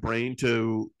in my brain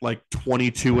to like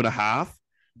 22.5.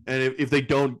 And if they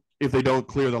don't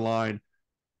clear the line,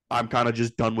 I'm kind of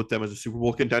just done with them as a Super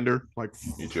Bowl contender, like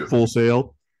full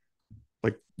sale.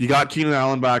 Like, you got Keenan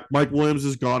Allen back. Mike Williams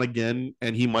is gone again,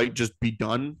 and he might just be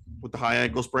done with the high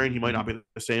ankle sprain. He might not be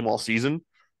the same all season.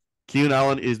 Keenan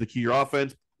Allen is the key to your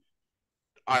offense.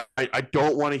 I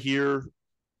don't want to hear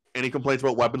any complaints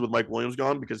about weapons with Mike Williams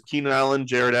gone, because Keenan Allen,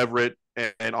 Jared Everett,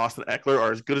 and Austin Eckler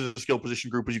are as good as a skill position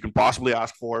group as you can possibly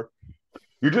ask for.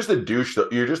 You're just a douche.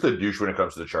 You're just a douche when it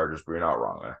comes to the Chargers, but you're not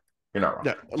wrong there. You're not wrong.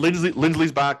 Yeah,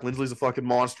 Lindsley's back. Lindsley's a fucking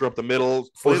monster up the middle.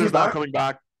 Slater's not coming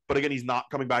back, but again, he's not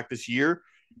coming back this year.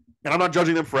 And I'm not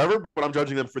judging them forever, but I'm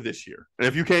judging them for this year. And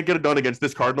if you can't get it done against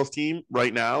this Cardinals team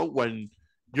right now, when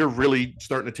you're really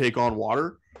starting to take on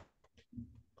water,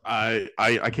 I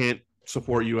can't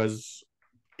support you as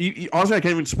honestly, I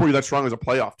can't even support you that strong as a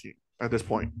playoff team at this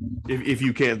point. If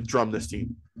you can't drum this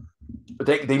team. But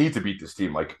they need to beat this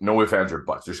team. Like, no ifs, ands, or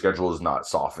buts. Their schedule is not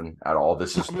softened at all.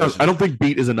 I don't think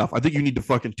beat is enough. I think you need to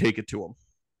fucking take it to them.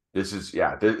 This is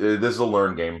a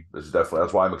learn game. This is definitely,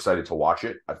 that's why I'm excited to watch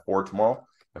it at 4 tomorrow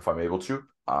if I'm able to.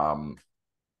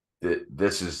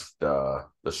 This is the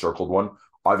circled one.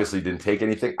 Obviously didn't take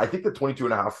anything. I think the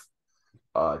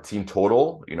 22.5 team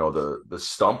total, the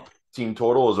stump team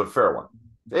total is a fair one.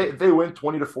 They win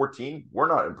 20-14. We're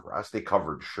not impressed. They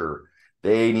covered, sure.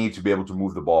 They need to be able to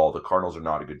move the ball. The Cardinals are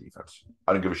not a good defense.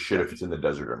 I don't give a shit if it's in the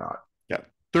desert or not. Yeah,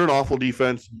 they're an awful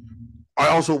defense. I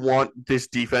also want this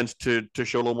defense to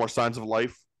show a little more signs of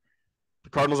life.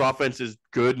 The Cardinals' offense is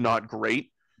good, not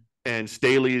great. And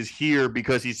Staley is here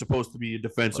because he's supposed to be a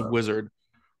defensive wizard.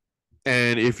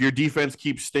 And if your defense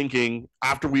keeps stinking,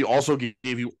 after we also gave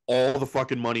you all the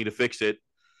fucking money to fix it,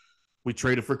 we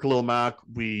traded for Khalil Mack,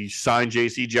 we signed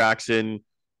J.C. Jackson,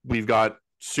 we've got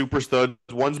super studs.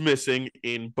 One's missing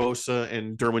in Bosa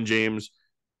and Derwin James.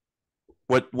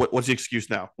 What's the excuse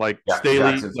now? Like,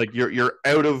 Staley, Jackson's, like you're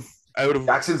out of.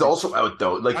 Jackson's also out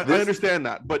though. Like, I understand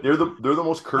that, but they're the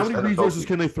most cursed. How many resources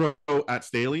can they throw at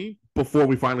Staley before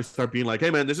we finally start being like,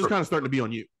 hey man, this is kind of starting to be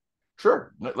on you?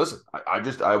 Sure. Listen,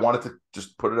 I wanted to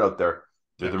just put it out there.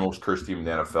 They're the most cursed team in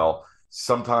the NFL.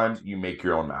 Sometimes you make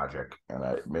your own magic, and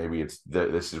maybe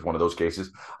this is one of those cases.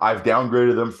 I've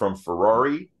downgraded them from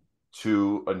Ferrari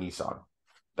to a Nissan.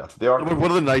 That's what they are.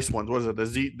 What are the nice ones? What is it?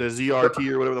 The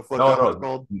ZRT or whatever the fuck that's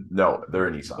called? No, they're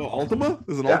a Nissan. Oh, Altima?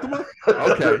 Is it Altima?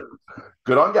 Okay.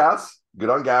 Good on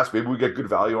gas. Maybe we get good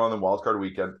value on them wildcard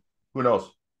weekend. Who knows?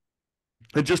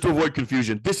 And just to avoid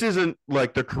confusion, this isn't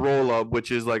like the Corolla, which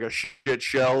is like a shit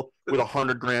shell with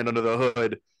 $100,000 under the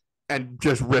hood and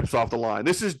just rips off the line.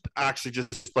 This is actually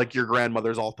just like your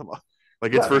grandmother's Altima.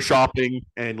 Like, it's for shopping,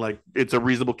 and like it's a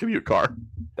reasonable commute car.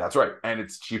 That's right. And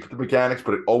it's cheap at the mechanics,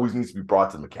 but it always needs to be brought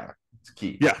to the mechanic. It's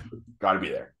key. Yeah. Got to be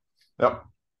there. Yep.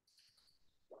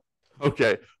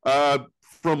 Okay.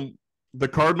 From the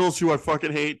Cardinals, who I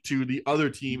fucking hate, to the other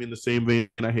team in the same vein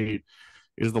I hate,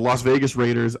 is the Las Vegas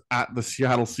Raiders at the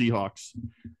Seattle Seahawks.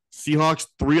 Seahawks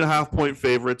 3.5-point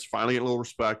favorites, finally get a little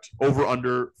respect, over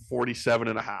under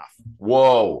 47.5.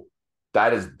 Whoa.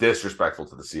 That is disrespectful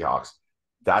to the Seahawks.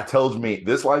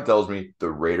 This line tells me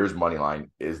the Raiders money line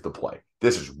is the play.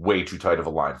 This is way too tight of a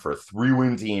line for a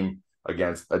 3-win team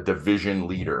against a division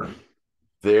leader.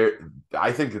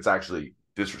 I think it's actually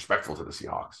disrespectful to the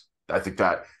Seahawks. I think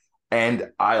that,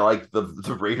 and I like the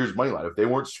Raiders money line. If they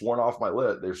weren't sworn off my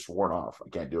list, they're sworn off. I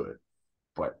can't do it.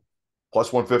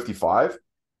 plus 155.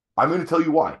 I'm going to tell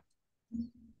you why.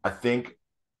 I think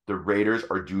the Raiders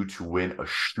are due to win a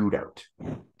shootout.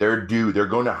 They're due. They're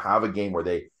going to have a game where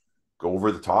they go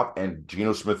over the top, and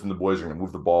Geno Smith and the boys are going to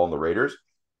move the ball on the Raiders.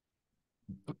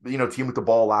 Team with the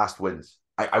ball last wins.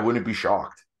 I wouldn't be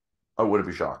shocked. I wouldn't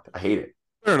be shocked. I hate it.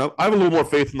 Fair enough. I have a little more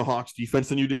faith in the Hawks defense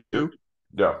than you do.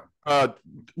 Yeah.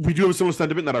 We do have a similar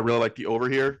sentiment that I really like the over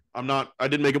here. I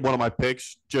didn't make it one of my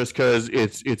picks just because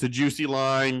it's a juicy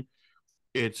line.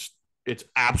 It's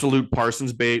absolute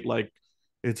Parsons bait. Like,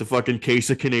 it's a fucking case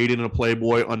of Canadian and a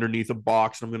Playboy underneath a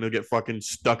box. And I'm going to get fucking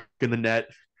stuck in the net.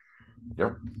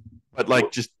 Yep. But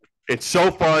like, just, it's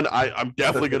so fun. I'm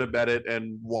definitely going to bet it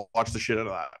and watch the shit out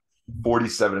of that.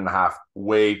 47.5,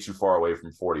 way too far away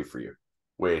from 40 for you.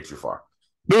 Way too far.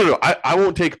 No. I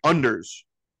won't take unders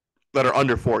that are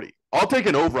under 40. I'll take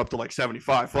an over up to like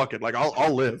 75. Fuck it. Like,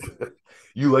 I'll live.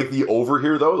 You like the over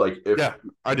here though? Like, yeah,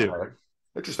 I do.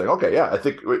 Interesting. Okay, yeah. I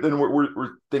think then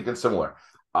we're thinking similar.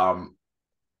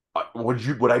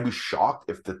 Would I be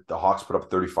shocked if the Hawks put up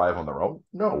 35 on their own?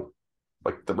 No.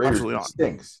 Like, the Raiders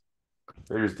stinks.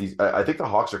 I think the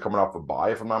Hawks are coming off a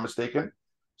bye, if I'm not mistaken.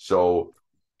 So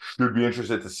should be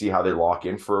interested to see how they lock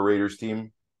in for a Raiders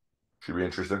team. Should be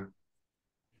interesting.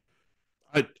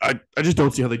 I just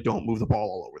don't see how they don't move the ball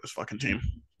all over this fucking team.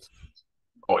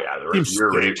 Oh yeah,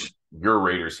 your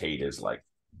Raiders hate is like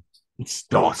it's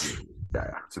yeah,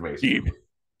 it's amazing. Deep.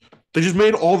 They just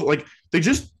made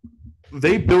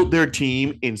they built their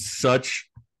team in such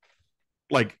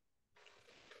like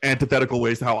antithetical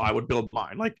ways to how I would build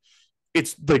mine. Like,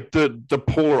 it's like the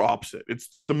polar opposite.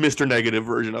 It's the Mr. Negative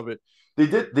version of it. They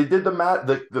did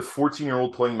the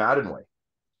 14-year-old playing Madden way.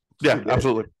 Yeah,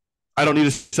 absolutely. I don't need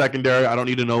a secondary. I don't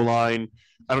need an O-line.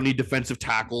 I don't need defensive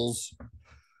tackles.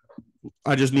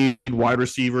 I just need wide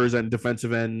receivers and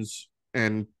defensive ends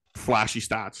and flashy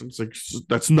stats. And it's like,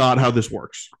 that's not how this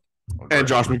works. Okay. And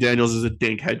Josh McDaniels is a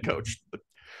dink head coach.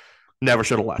 Never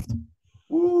should have left.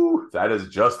 Ooh, that is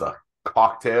just a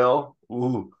cocktail.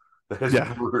 Ooh, that is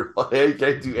brutal. He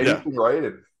can't do anything right.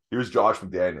 And here's Josh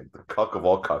McDaniels, the cuck of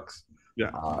all cucks.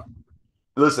 Yeah.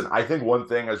 Listen, I think one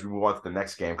thing as we move on to the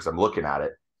next game, because I'm looking at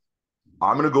it,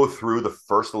 I'm going to go through the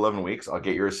first 11 weeks. I'll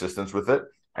get your assistance with it.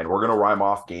 And we're going to rhyme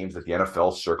off games that the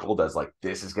NFL circled as like,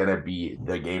 this is going to be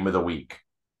the game of the week.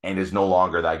 And is no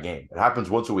longer that game. It happens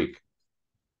once a week.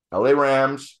 LA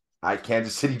Rams at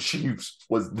Kansas City Chiefs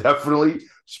was definitely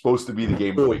supposed to be the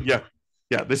game of the week. Yeah.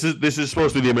 Yeah. This is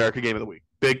supposed to be the America game of the week.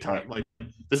 Big time. Like,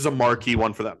 this is a marquee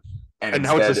one for them. And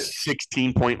now it's a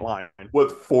 16-point line.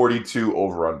 With 42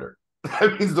 over under.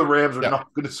 That means the Rams are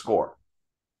not going to score.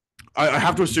 I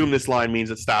have to assume this line means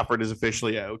that Stafford is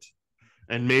officially out.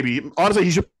 And maybe, honestly,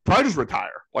 he should probably just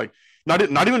retire. Like, not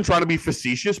even trying to be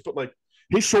facetious, but like,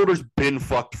 his shoulder's been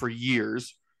fucked for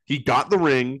years. He got the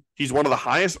ring. He's one of the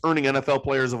highest earning NFL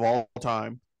players of all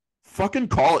time. Fucking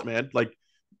call it, man. Like,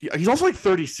 he's also like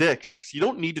 36. You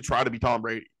don't need to try to be Tom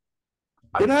Brady.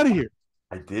 Get out of here.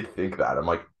 I did think that. I'm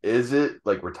like, is it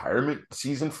like retirement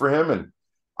season for him? And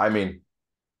I mean,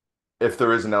 if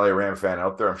there is an LA Ram fan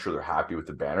out there, I'm sure they're happy with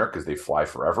the banner because they fly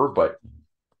forever. But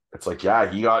it's like, yeah,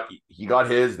 he got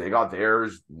his, they got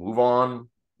theirs. Move on,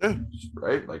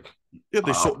 right? Like, yeah,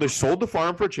 they sold the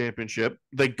farm for a championship.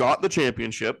 They got the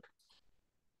championship.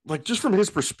 Like, just from his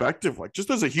perspective, like, just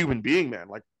as a human being, man,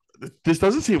 like, this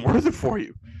doesn't seem worth it for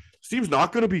you. This team's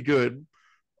not going to be good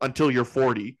until you're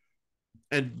 40,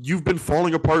 and you've been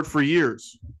falling apart for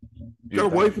years. You got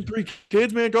a wife and 3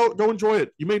 kids, man. Go enjoy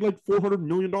it. You made like $400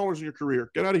 million in your career.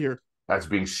 Get out of here. That's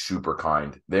being super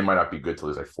kind. They might not be good till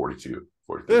he's like 42,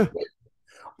 43. Yeah.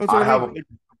 I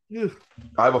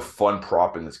have a fun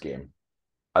prop in this game.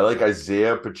 I like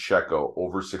Isaiah Pacheco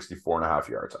over 64.5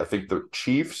 yards. I think the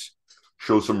Chiefs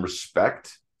show some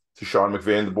respect to Sean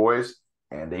McVay and the boys,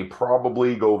 and they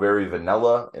probably go very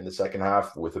vanilla in the second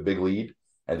half with a big lead,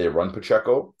 and they run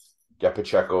Pacheco. Get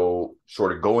Pacheco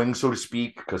sort of going, so to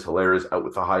speak, because Hilaire is out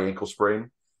with a high ankle sprain.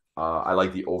 I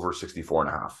like the over 64.5.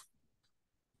 I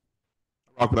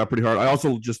rock with that pretty hard. I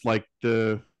also just like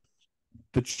the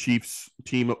Chiefs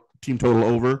team total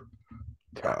over.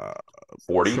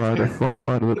 40? Trying to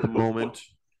find it at the moment.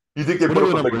 You think they put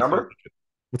up a big number?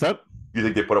 What's that? You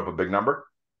think they put up a big number?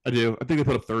 I do. I think they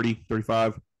put up 30,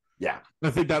 35. Yeah.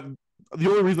 I think that the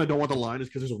only reason I don't want the line is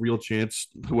because there's a real chance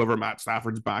whoever Matt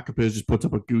Stafford's backup is just puts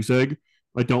up a goose egg.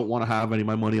 I don't want to have any of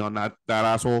my money on that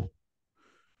asshole.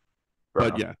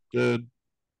 But yeah,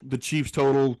 the Chiefs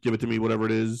total, give it to me, whatever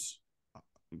it is.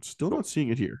 I'm still not seeing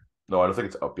it here. No, I don't think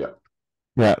it's up yet.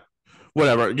 Yeah.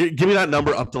 Whatever. Give me that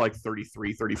number up to like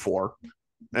 33, 34,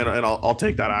 and I'll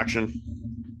take that action.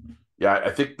 Yeah,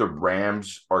 I think the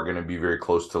Rams are going to be very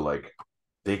close to like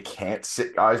they can't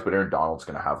sit guys, but Aaron Donald's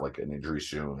going to have like an injury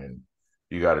soon, and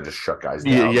you got to just shut guys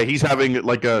Yeah, down. yeah, he's having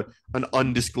like an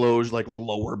undisclosed like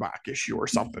lower back issue or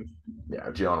something. Yeah,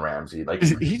 Jalen Ramsey, like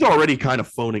He's already kind of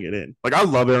phoning it in. Like I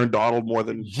love Aaron Donald more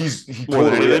than he more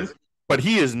than totally anything, is. but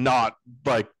he is not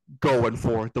like going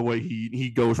for it the way he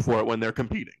goes for it when they're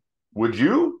competing. Would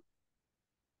you?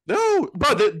 No,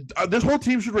 but this whole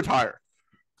team should retire.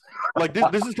 Like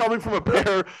this is coming from a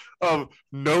pair of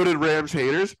noted Rams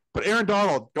haters. But Aaron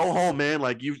Donald, go home, man.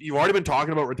 Like you've already been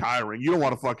talking about retiring. You don't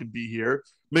want to fucking be here.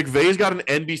 McVay's got an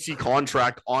NBC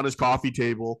contract on his coffee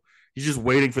table. He's just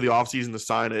waiting for the offseason to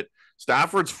sign it.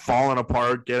 Stafford's falling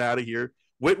apart. Get out of here.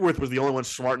 Whitworth was the only one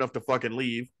smart enough to fucking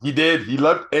leave. He did. He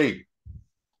left. Hey,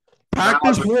 Pack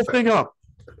this whole thing up.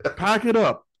 Pack it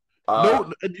up.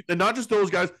 No, and not just those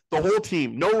guys. The whole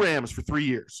team. No Rams for 3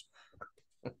 years.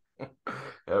 Yeah,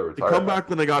 they come back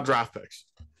when they got draft picks.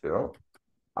 You know,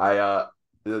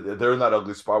 they're in that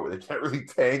ugly spot where they can't really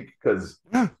tank because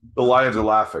the Lions are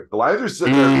laughing. The Lions are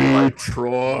sitting there being like,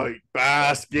 Detroit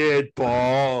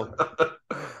basketball.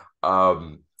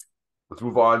 Let's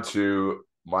move on to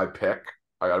my pick.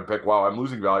 I got to pick. Wow, I'm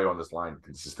losing value on this line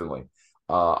consistently.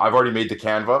 I've already made the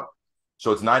Canva,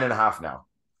 so it's 9.5 now.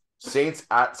 Saints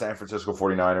at San Francisco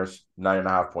 49ers,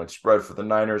 9.5 point spread for the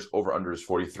Niners. Over under is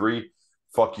 43.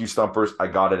 Fuck you, Stumpers. I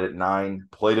got it at 9,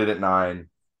 played it at 9,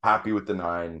 happy with the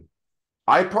 9.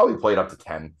 I probably played up to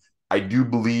 10. I do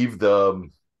believe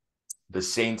the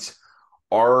Saints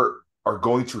are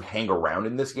going to hang around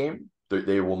in this game.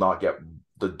 They will not get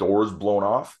the doors blown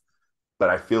off, but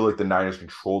I feel like the Niners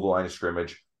control the line of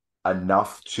scrimmage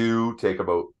enough to take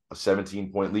about a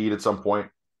 17-point lead at some point,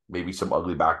 maybe some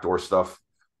ugly backdoor stuff.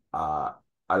 I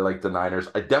like the Niners.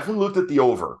 I definitely looked at the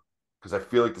over because I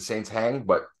feel like the Saints hang,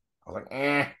 but I was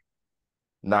like,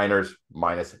 Niners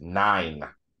 -9.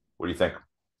 What do you think?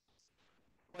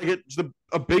 Like it's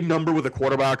a big number with a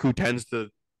quarterback who tends to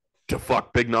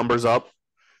fuck big numbers up.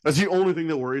 That's the only thing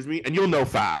that worries me. And you'll know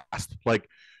fast. Like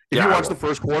if you watch the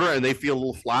first quarter and they feel a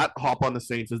little flat, hop on the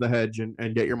Saints as the hedge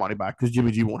and get your money back because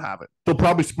Jimmy G won't have it. They'll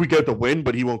probably squeak out the win,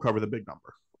 but he won't cover the big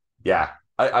number. Yeah.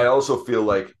 I also feel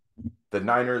like the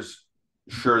Niners,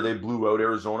 sure, they blew out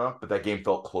Arizona, but that game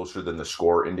felt closer than the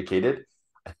score indicated.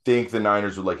 I think the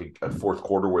Niners would like a fourth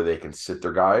quarter where they can sit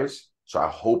their guys. So I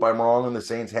hope I'm wrong on the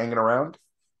Saints hanging around.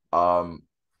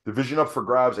 Division up for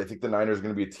grabs. I think the Niners are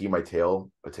going to be a team I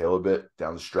tail a bit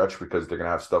down the stretch because they're going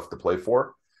to have stuff to play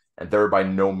for. And they're by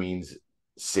no means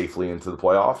safely into the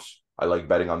playoffs. I like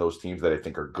betting on those teams that I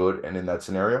think are good and in that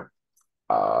scenario.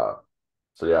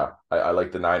 So yeah, I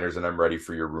like the Niners, and I'm ready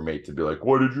for your roommate to be like,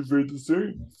 "Why did you fade the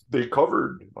Saints? They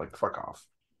covered." Like, fuck off.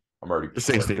 I'm already the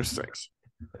Saints need 6.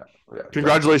 Yeah.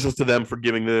 Congratulations to them for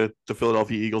giving the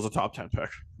Philadelphia Eagles a top 10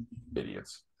 pick.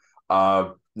 Idiots.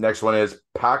 Next one is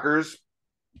Packers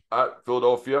at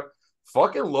Philadelphia.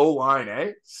 Fucking low line,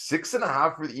 eh?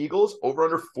 6.5 for the Eagles, over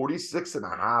under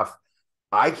 46.5.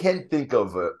 I can't think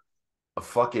of a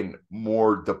fucking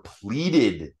more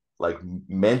depleted, like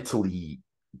mentally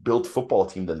built football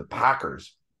team than the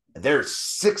Packers. And they're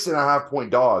 6.5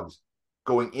 point dogs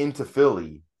going into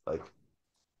Philly. Like,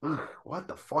 what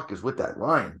the fuck is with that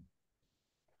line?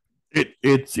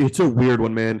 It's a weird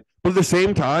one, man. But at the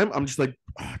same time, I'm just like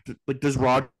does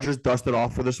Rodgers dust it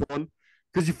off for this one?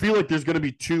 Because you feel like there's going to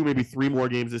be 2, maybe 3 more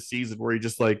games this season where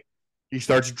he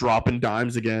starts dropping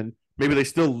dimes again. Maybe they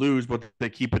still lose, but they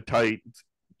keep it tight.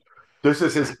 I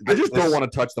just don't want to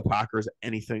touch the Packers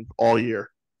anything all year.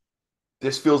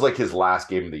 This feels like his last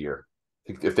game of the year.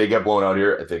 If they get blown out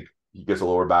here, I think he gets a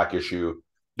lower back issue.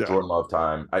 Yeah. Jordan Love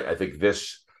time. I think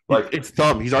this it's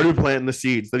thumb. He's already been planting the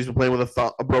seeds. He's been playing with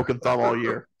a broken thumb all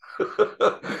year.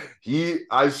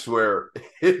 I swear,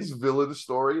 his villain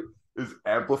story is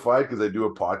amplified because I do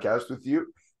a podcast with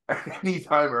you.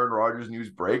 Anytime Aaron Rodgers news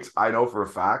breaks, I know for a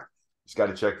fact he's got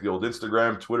to check the old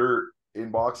Instagram, Twitter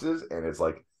inboxes, and it's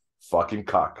like fucking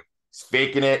cuck. He's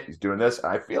faking it. He's doing this, and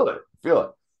I feel it.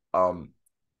 The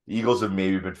Eagles have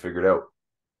maybe been figured out.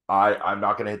 I'm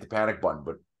not going to hit the panic button,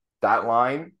 but that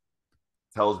line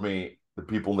tells me the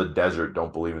people in the desert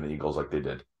don't believe in the Eagles like they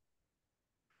did.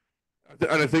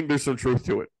 And I think there's some truth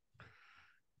to it.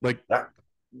 Like, yeah.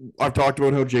 I've talked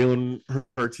about how Jalen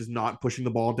Hurts is not pushing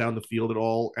the ball down the field at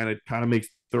all, and it kind of makes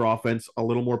their offense a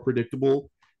little more predictable.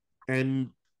 And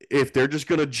if they're just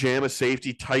going to jam a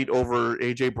safety tight over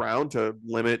A.J. Brown to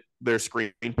limit their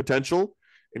screen potential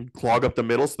and clog up the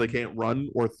middle so they can't run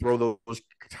or throw those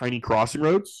tiny crossing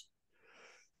routes,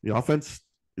 the offense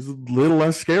is a little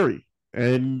less scary.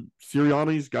 And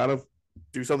Sirianni's got to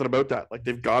do something about that. Like,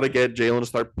 they've got to get Jalen to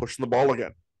start pushing the ball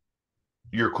again.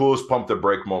 Your coolest pump the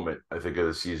brake moment, I think, of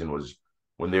the season was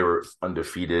when they were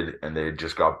undefeated and they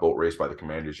just got boat raced by the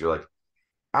Commanders. You're like,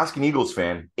 ask an Eagles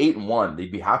fan, 8-1,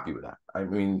 they'd be happy with that. I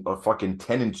mean, a fucking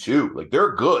 10-2, like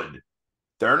they're good.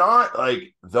 They're not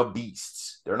like the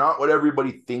beasts. They're not what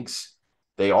everybody thinks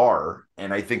they are.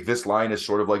 And I think this line is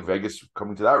sort of like Vegas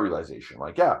coming to that realization.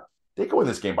 Like, yeah, they could win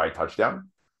this game by a touchdown.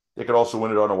 They could also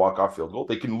win it on a walk-off field goal.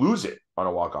 They can lose it on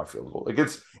a walk-off field goal. Like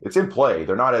it's in play.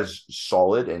 They're not as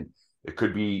solid, and it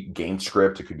could be game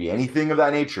script. It could be anything of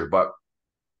that nature. But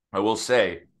I will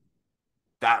say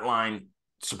that line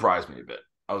surprised me a bit.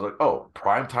 I was like, oh,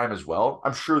 prime time as well?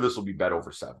 I'm sure this will be bet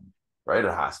over 7, right?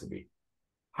 It has to be.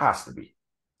 Has to be.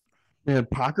 Man,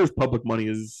 Packers public money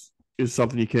is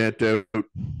something you can't do.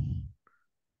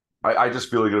 I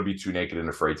just feel like it'll be too naked and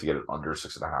afraid to get it under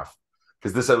 6.5.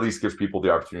 Because this at least gives people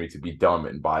the opportunity to be dumb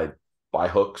and buy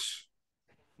hooks.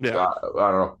 Yeah.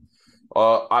 I don't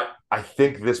know. I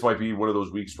think this might be one of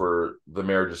those weeks where the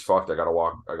marriage is fucked. I gotta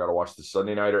watch the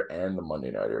Sunday nighter and the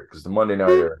Monday nighter. Because the Monday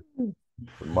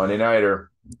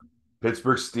nighter,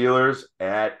 Pittsburgh Steelers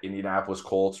at Indianapolis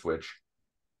Colts, which,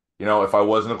 you know, if I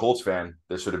wasn't a Colts fan,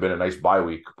 this would have been a nice bye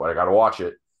week, but I gotta watch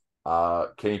it.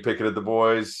 Kenny Pickett at the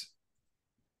boys.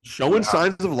 Showing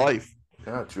signs of life.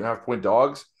 Yeah, 2.5-point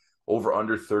dogs. Over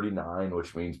under 39,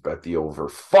 which means bet the over.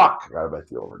 Fuck, I gotta bet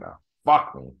the over now.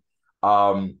 Fuck me.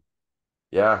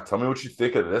 Yeah, tell me what you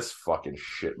think of this fucking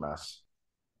shit mess.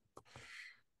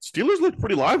 Steelers looked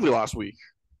pretty lively last week.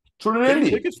 So did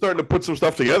Indy. Pickett's starting to put some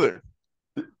stuff together.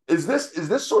 Is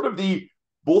this sort of the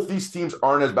both these teams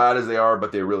aren't as bad as they are,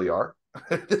 but they really are?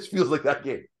 This feels like that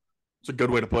game. It's a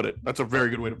good way to put it. That's a very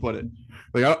good way to put it.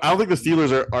 Like I don't think the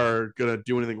Steelers are gonna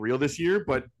do anything real this year,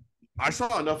 but I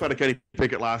saw enough out of Kenny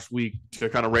Pickett last week to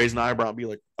kind of raise an eyebrow and be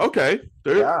like, okay,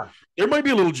 there might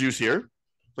be a little juice here.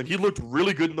 Like he looked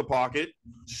really good in the pocket,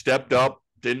 stepped up,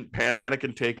 didn't panic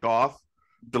and take off,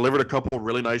 delivered a couple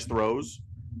really nice throws.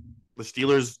 The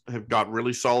Steelers have got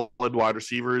really solid wide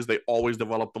receivers. They always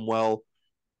develop them well.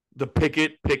 The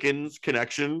Pickens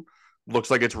connection looks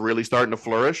like it's really starting to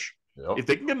flourish. Yep. If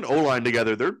they can get an O-line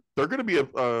together, they're going to be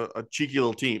a cheeky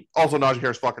little team. Also, Najee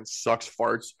Harris fucking sucks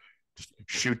farts. Just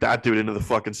shoot that dude into the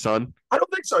fucking sun. I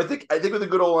don't think so. I think with a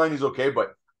good O-line, he's okay.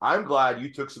 But I'm glad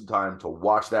you took some time to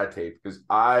watch that tape because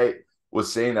I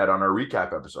was saying that on our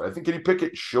recap episode. I think Kenny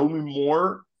Pickett showed me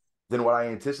more than what I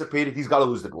anticipated. He's got to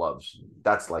lose the gloves.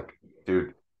 That's like,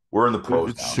 dude, we're in the pros.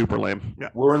 It's super lame. Yeah,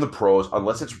 we're in the pros.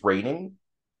 Unless it's raining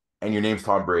and your name's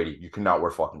Tom Brady, you cannot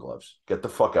wear fucking gloves. Get the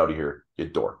fuck out of here, you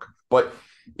dork. But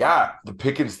yeah, the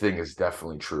Pickens thing is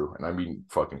definitely true. And I mean,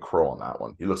 fucking Crow on that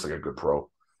one. He looks like a good pro.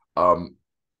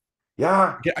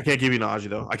 Yeah. I can't give you Najee,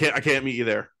 though. I can't meet you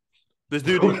there. This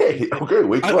dude. Okay.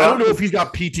 Wait. I don't know if he's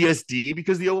got PTSD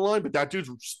because of the O-line, but that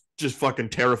dude's just fucking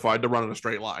terrified to run in a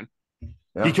straight line.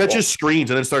 Yeah, he catches screens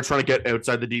and then starts trying to get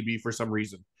outside the DB for some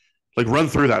reason. Like, run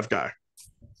through that guy.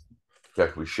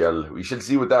 Okay, we should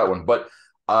see with that one. But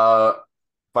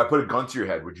if I put a gun to your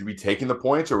head, would you be taking the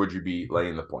points or would you be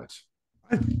laying the points?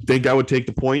 I think I would take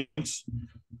the points.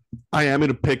 I am in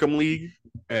a pick'em league,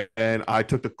 and I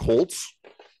took the Colts,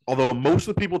 although most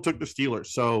of the people took the Steelers.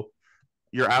 So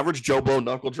your average Joe Blow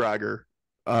knuckle dragger,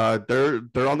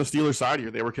 they're on the Steelers side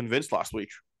here. They were convinced last week.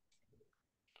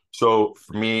 So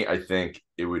for me, I think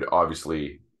it would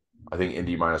obviously, I think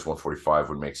Indy minus 145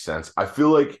 would make sense. I feel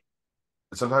like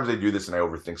sometimes I do this and I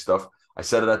overthink stuff. I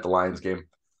said it at the Lions game.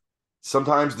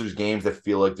 Sometimes there's games that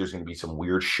feel like there's going to be some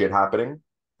weird shit happening.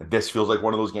 This feels like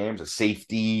one of those games, a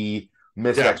safety,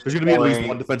 missed there's going to be at least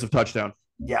one defensive touchdown.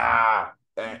 Yeah.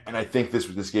 And I think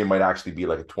this game might actually be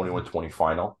like a 21-20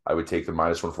 final. I would take the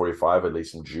minus 145, at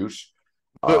least some juice.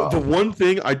 The one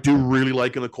thing I do really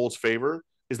like in the Colts' favor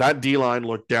is that D-line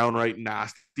looked downright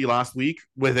nasty last week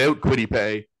without Kwity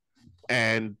Paye,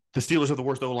 and the Steelers have the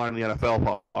worst O-line in the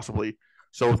NFL, possibly.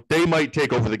 So they might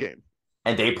take over the game.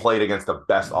 And they played against the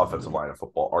best offensive line of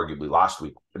football, arguably, last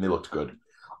week, and they looked good.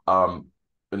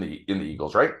 In the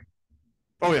Eagles, right?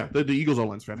 Oh, yeah. The Eagles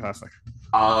O-line's fantastic.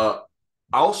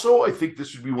 Also, I think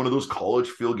this would be one of those college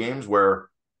field games where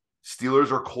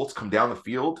Steelers or Colts come down the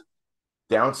field,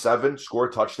 down 7, score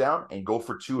a touchdown, and go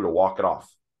for 2 to walk it off.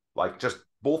 Like, just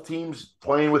both teams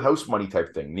playing with house money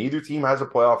type thing. Neither team has a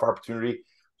playoff opportunity.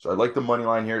 So I like the money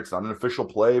line here. It's not an official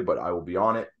play, but I will be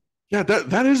on it. Yeah,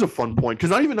 that is a fun point.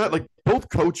 Because not even that, like, both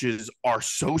coaches are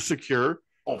so secure.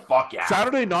 Oh, fuck yeah.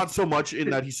 Saturday, not so much in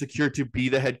that he's secure to be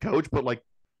the head coach, but, like,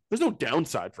 there's no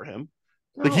downside for him.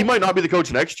 No. Like, he might not be the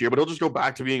coach next year, but he'll just go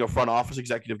back to being a front office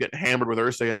executive getting hammered with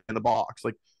Irsay in the box.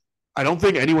 Like, I don't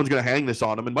think anyone's going to hang this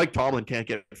on him, and Mike Tomlin can't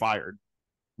get fired.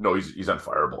 No, he's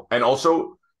unfireable. And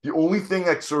also, The only thing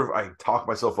that sort of I talk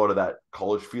myself out of that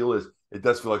college feel is it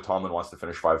does feel like Tomlin wants to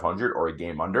finish 500 or a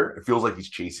game under. It feels like he's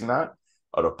chasing that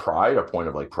out of pride, a point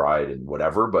of like pride and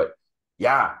whatever. But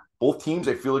yeah, both teams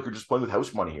I feel like are just playing with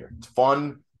house money here. It's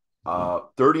fun.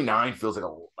 39 feels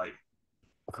like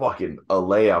fucking a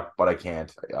layup, but I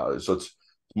can't. So it's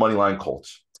money line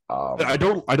Colts. I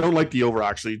don't like the over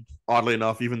actually. Oddly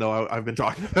enough, even though I've been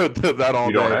talking about that all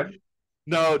you don't day. have?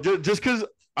 No, just because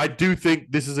I do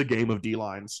think this is a game of D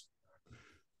lines.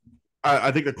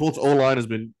 I think the Colts O line has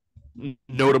been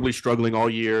notably struggling all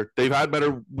year. They've had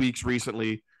better weeks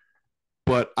recently,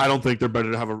 but I don't think they're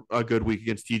better to have a good week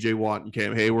against TJ Watt and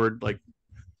Cam Hayward. Like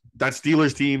that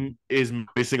Steelers team is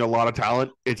missing a lot of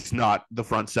talent. It's not the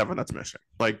front seven that's missing.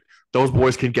 Like those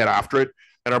boys can get after it.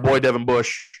 And our boy Devin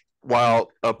Bush, while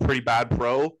a pretty bad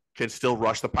pro, can still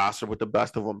rush the passer with the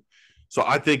best of them. So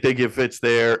I think they give fits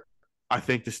there. I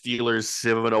think the Steelers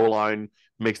 7-0 line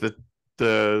makes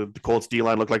the Colts D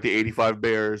line look like the 85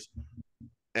 Bears.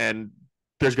 And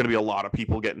there's going to be a lot of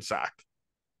people getting sacked.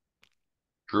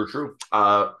 True.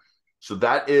 So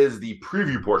that is the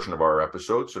preview portion of our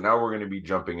episode. So now we're going to be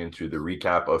jumping into the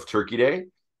recap of Turkey Day.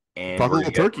 And talk a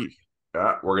little turkey.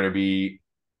 We're going to be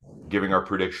giving our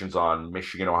predictions on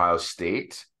Michigan, Ohio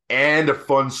State, and a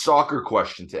fun soccer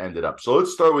question to end it up. So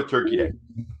let's start with Turkey Day.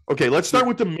 Okay, let's start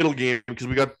with the middle game because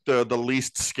we got the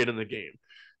least skin in the game.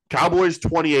 Cowboys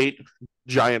 28,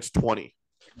 Giants 20.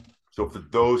 So for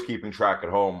those keeping track at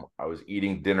home, I was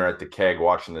eating dinner at the keg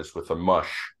watching this with a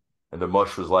mush. And the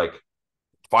mush was like,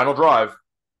 final drive.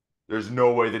 There's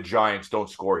no way the Giants don't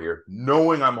score here,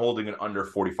 knowing I'm holding an under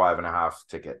 45.5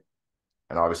 ticket.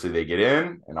 And obviously they get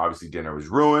in, and obviously dinner was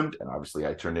ruined. And obviously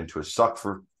I turned into a suck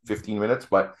for 15 minutes,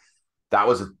 but that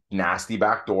was a nasty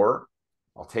backdoor.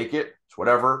 I'll take it. It's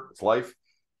whatever. It's life.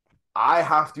 I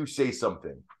have to say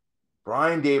something.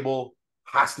 Brian Daboll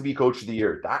has to be coach of the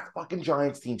year. That fucking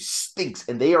Giants team stinks,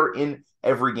 and they are in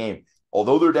every game.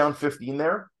 Although they're down 15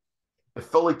 there, it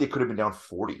felt like they could have been down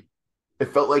 40. It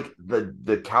felt like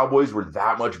the Cowboys were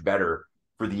that much better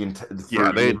for the entire.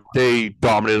 Yeah, they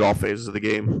dominated all phases of the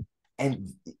game. And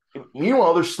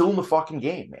meanwhile, they're still in the fucking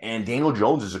game. And Daniel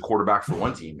Jones is a quarterback for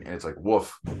one team, and it's like,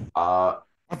 woof.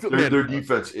 Their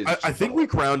defense is. I think we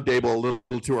crowned Daboll a little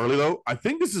too early, though. I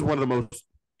think this is one of the most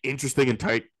interesting and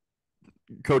tight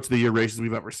coach of the year races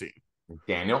we've ever seen.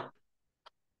 Daniel?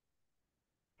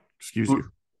 Excuse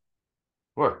you.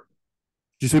 What?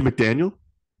 Did you say McDaniel?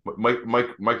 Mike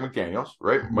McDaniels,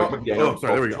 right? Mike McDaniel. Oh,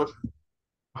 sorry, there we go.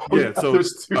 Oh, yeah, so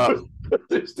there's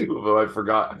two of them. I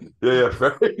forgot. Yeah.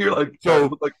 You're like,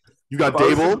 so like you got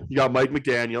Daboll, you got Mike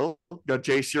McDaniel, you got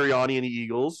Jay Sirianni and the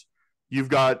Eagles, you've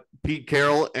got Pete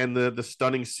Carroll and the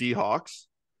stunning Seahawks,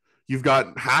 you've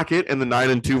got Hackett and the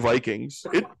 9-2 Vikings.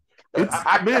 It's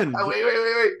man.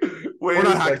 Wait. We're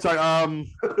not Hackett. Sorry,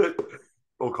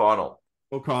 O'Connell.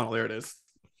 There it is.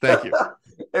 Thank you.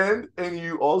 and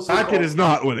you also Hackett is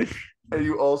not winning. And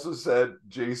you also said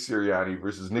Jay Sirianni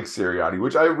versus Nick Sirianni,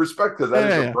 which I respect because that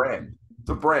is a brand. It's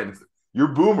a brand. You're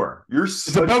boomer.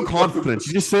 It's about confidence.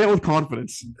 You just say it with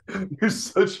confidence. You're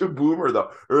such a boomer,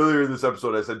 though. Earlier in this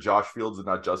episode, I said Josh Fields and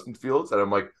not Justin Fields, and I'm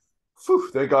like,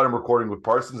 thank God I'm recording with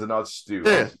Parsons and not Stu.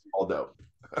 Yeah. All doubt.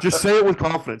 Just say it with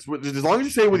confidence. As long as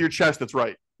you say it with your chest, that's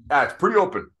right. Yeah, it's pretty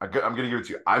open. I'm going to give it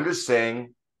to you. I'm just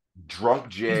saying, Drunk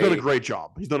Jay. He's done a great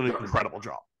job. He's done an incredible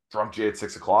job. Drunk Jay at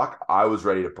 6:00. I was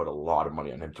ready to put a lot of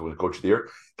money on him to win Coach of the Year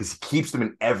because he keeps them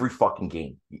in every fucking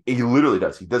game. He literally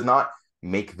does. He does not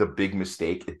make the big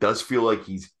mistake. It does feel like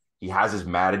he has his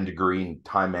Madden degree in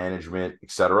time management,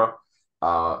 etc.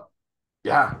 Cowboys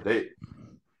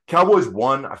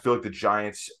won. I feel like the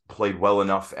Giants played well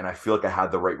enough, and I feel like I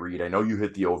had the right read. I know you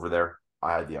hit the over there.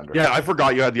 I had the under. Yeah, I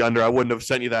forgot you had the under. I wouldn't have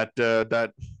sent you that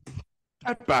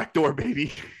backdoor,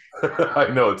 baby. I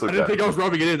know it's okay. I didn't think I was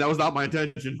rubbing it in. That was not my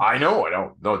intention. I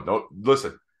know. No.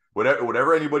 Listen,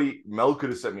 whatever anybody, Mel could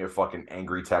have sent me a fucking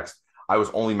angry text. I was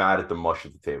only mad at the mush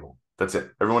at the table. That's it.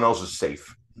 Everyone else is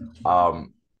safe. You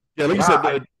said,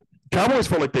 the Cowboys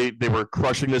felt like they were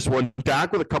crushing this one.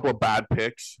 Dak with a couple of bad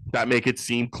picks that make it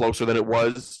seem closer than it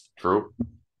was. True.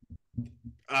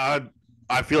 I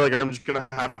feel like I'm just gonna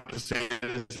have to say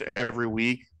this every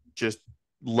week. Just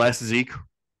less Zeke.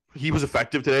 He was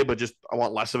effective today, but just I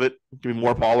want less of it. Give me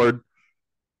more Pollard.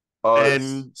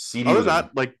 And CD other than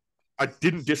that, like I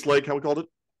didn't dislike how we called it.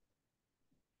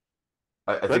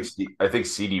 I think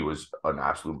CD was an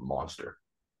absolute monster.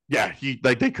 Yeah,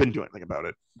 they couldn't do anything about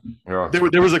it. Yeah.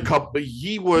 There was a couple.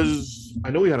 I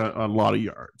know he had a lot of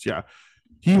yards. Yeah,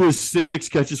 he was 6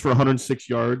 catches for 106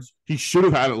 yards. He should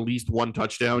have had at least one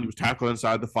touchdown. He was tackled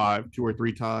inside the 5 2 or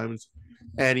 3 times.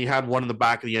 and he had one in the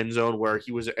back of the end zone where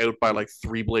he was out by like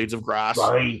 3 blades of grass.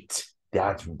 Right.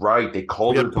 That's right. They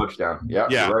called it a touchdown. Yeah,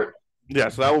 Yeah. you're right. Yeah,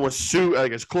 so that one was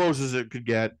like as close as it could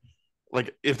get.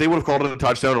 Like if they would have called it a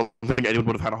touchdown, I don't think anyone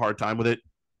would have had a hard time with it.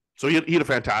 So he had a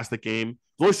fantastic game.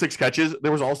 Only 6 catches.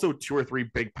 There was also 2 or 3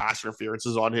 big pass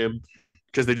interferences on him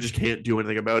because they just can't do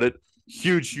anything about it.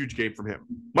 Huge game from him.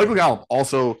 Michael Gallup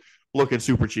also looking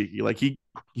super cheeky. Like he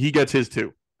gets his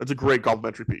too. That's a great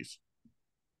complimentary piece.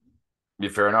 Yeah,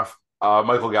 fair enough.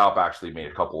 Michael Gallup actually made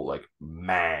a couple like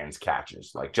man's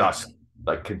catches, like just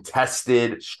like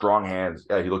contested, strong hands.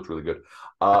 Yeah, he looked really good.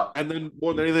 And then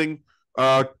more than anything,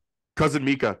 cousin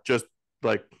Mika just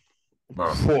like,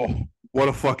 whoa, what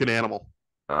a fucking animal.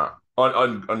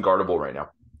 Unguardable right now.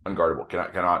 Unguardable.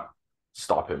 Cannot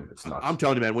stop him. It's nuts. I'm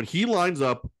telling you, man, when he lines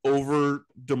up over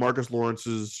DeMarcus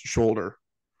Lawrence's shoulder,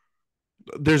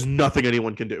 there's nothing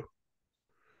anyone can do.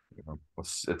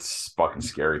 It's fucking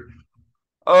scary.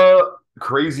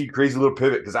 Crazy little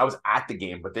pivot because I was at the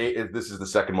game, but this is the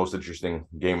second most interesting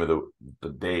game of the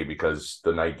day because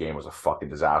the night game was a fucking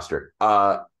disaster.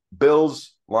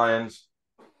 Bills, Lions,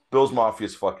 Bills Mafia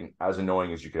is fucking as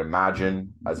annoying as you can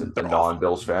imagine as a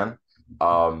non-Bills fan.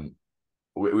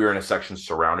 We were in a section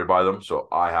surrounded by them, so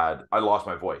I lost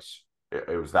my voice.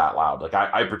 It was that loud. Like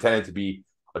I pretended to be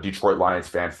a Detroit Lions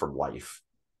fan for life.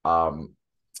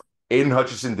 Aiden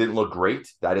Hutchinson didn't look great.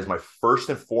 That is my first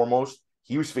and foremost.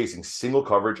 He was facing single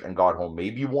coverage and got home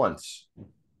maybe once.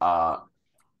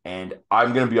 And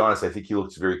I'm going to be honest, I think he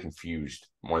looks very confused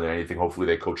more than anything. Hopefully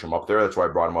they coach him up there. That's why I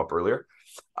brought him up earlier.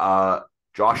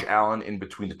 Josh Allen in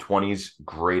between the 20s.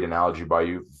 Great analogy by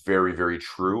you. Very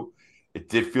true. It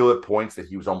did feel at points that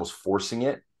he was almost forcing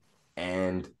it.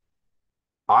 And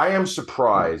I am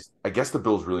surprised. I guess the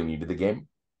Bills really needed the game.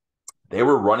 They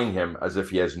were running him as if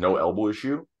he has no elbow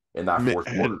issue in that fourth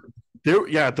quarter.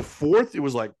 At the fourth, it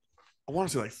was like, I want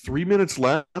to say like 3 minutes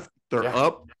left. They're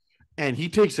up, and he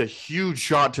takes a huge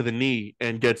shot to the knee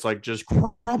and gets like just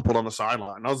crumpled on the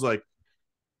sideline. I was like,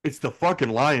 it's the fucking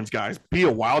Lions, guys. Be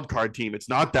a wild card team. It's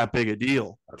not that big a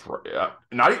deal. That's right. Yeah.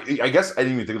 I guess I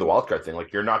didn't even think of the wild card thing.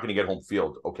 Like, you're not going to get home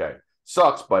field. Okay.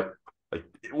 Sucks, but like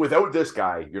without this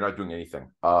guy, you're not doing anything.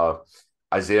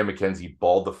 Isaiah McKenzie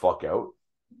balled the fuck out.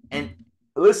 And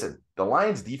listen, the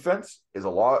Lions defense is a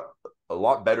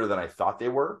lot better than I thought they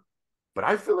were. But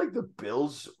I feel like the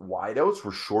Bills wideouts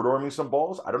were short-arming some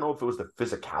balls. I don't know if it was the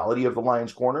physicality of the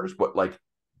Lions corners, but like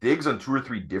Diggs on 2 or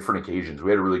 3 different occasions, we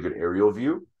had a really good aerial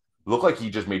view. It looked like he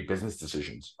just made business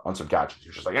decisions on some catches. He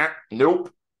was just like,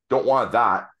 nope, don't want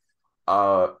that.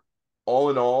 All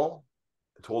in all,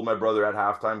 I told my brother at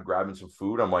halftime, grabbing some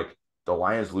food, I'm like, the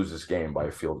Lions lose this game by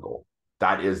a field goal.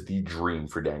 That is the dream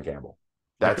for Dan Campbell.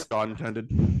 That's God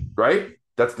intended. Right?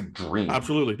 That's the dream.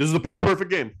 Absolutely. This is the perfect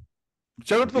game.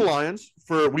 Shout out to the Lions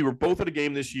we were both at a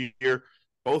game this year.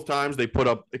 Both times they put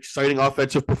up exciting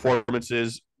offensive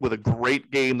performances with a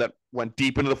great game that went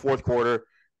deep into the fourth quarter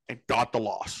and got the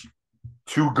loss.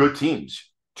 2 good teams.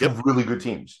 2 really good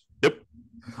teams. Yep.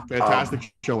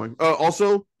 Fantastic showing.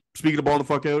 Also, speaking of balling the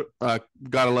fuck out,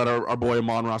 got to let our boy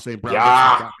Amon-Ra St.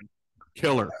 Brown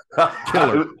killer.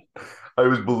 I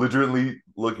was belligerently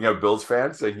looking at Bills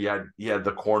fans saying he had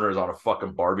the corners on a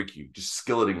fucking barbecue, just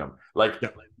skilleting them.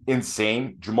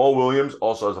 Insane. Jamal Williams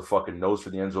also has a fucking nose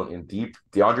for the end zone in deep.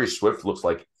 DeAndre Swift looks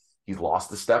like he's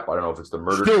lost a step. I don't know if it's the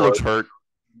murder. Still looks hurt.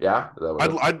 Yeah.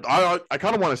 I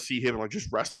kind of want to see him like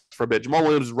just rest for a bit. Jamal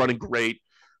Williams is running great.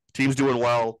 Team's doing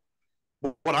well.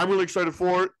 What I'm really excited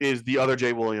for is the other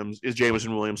Jameson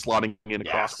Williams slotting in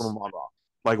across from Amon-Ra.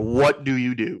 Like, what do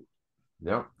you do?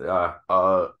 Yeah.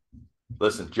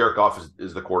 Listen, Jared Goff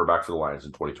is the quarterback for the Lions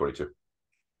in 2022.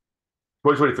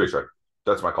 2023, sorry.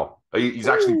 That's my call. He's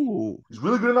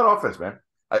really good in that offense, man.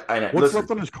 What's left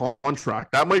on his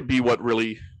contract? That might be what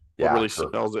really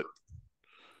sells it.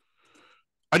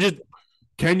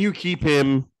 Can you keep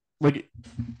him, like,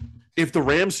 if the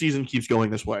Rams season keeps going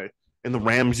this way and the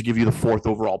Rams give you the 4th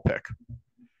overall pick,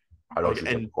 I don't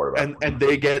think quarterback. And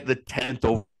they get the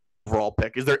 10th overall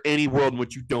pick, is there any world in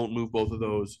which you don't move both of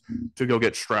those to go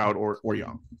get Stroud or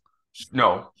Young?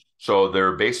 No. So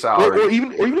their base salary, or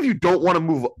even if you don't want to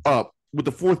move up with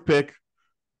the 4th pick,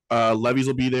 Levy's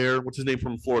will be there. What's his name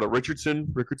from Florida? Richardson,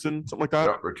 something like that.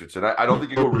 Yeah, Richardson. I don't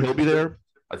think you go. He'll be there.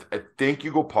 I think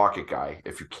you go pocket guy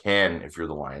if you can, if you're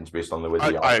the Lions, based on the way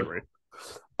I agree.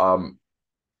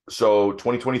 So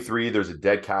 2023, there's a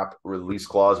dead cap release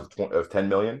clause of 10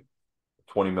 million,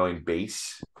 20 million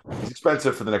base. It's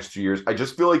expensive for the next 2 years. I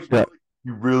just feel like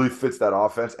he really fits that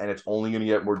offense, and it's only going to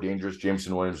get more dangerous.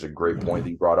 Jameson Williams is a great point that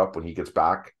you brought up. When he gets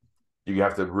back, you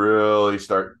have to really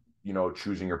start,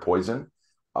 choosing your poison.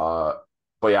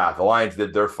 But yeah, the Lions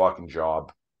did their fucking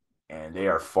job, and they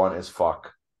are fun as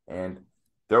fuck. And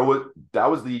that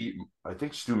was the I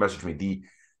think Stu messaged me the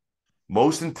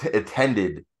most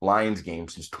attended Lions game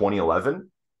since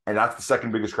 2011, and that's the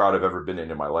second biggest crowd I've ever been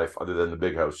in my life, other than the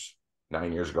Big House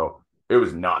 9 years ago. It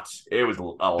was nuts. It was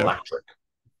Yeah. electric.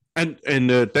 And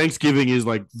Thanksgiving is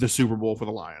like the Super Bowl for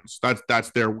the Lions.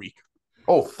 That's their week.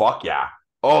 Oh fuck yeah!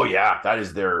 Oh yeah, that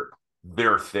is their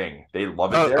thing. They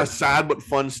love it there. A sad but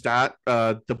fun stat: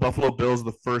 the Buffalo Bills are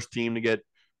the first team to get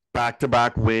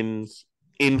back-to-back wins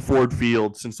in Ford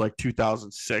Field since like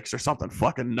 2006 or something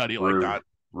fucking nutty Rude. like that.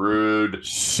 Rude.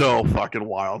 So fucking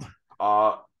wild.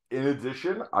 In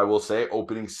addition, I will say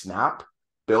opening snap,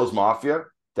 Bills Mafia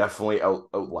definitely out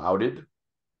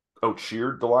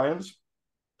cheered the Lions.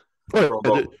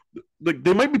 Like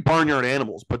they might be barnyard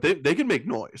animals, but they can make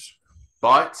noise.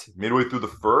 But midway through the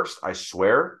first, I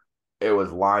swear, it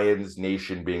was Lions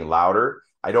Nation being louder.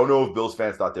 I don't know if Bills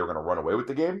fans thought they were going to run away with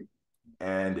the game.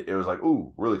 And it was like,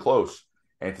 ooh, really close.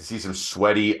 And to see some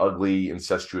sweaty, ugly,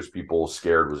 incestuous people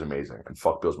scared was amazing. And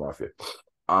fuck Bills Mafia.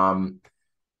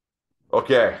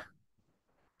 Okay.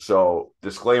 So,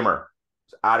 disclaimer.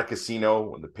 At a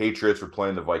casino when the Patriots were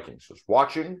playing the Vikings. I was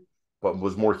watching, but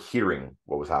was more hearing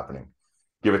what was happening.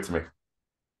 Give it to me.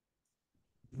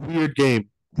 Weird game.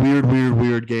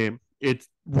 Weird game. It's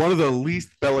one of the least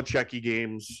Belichick-y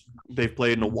games they've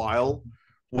played in a while,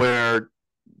 where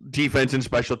defense and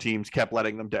special teams kept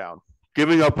letting them down.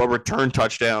 Giving up a return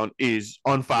touchdown is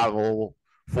unfathomable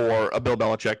for a Bill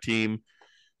Belichick team.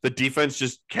 The defense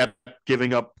just kept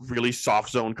giving up really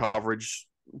soft zone coverage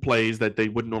plays that they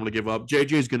wouldn't normally give up.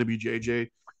 JJ is going to be JJ.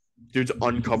 Dude's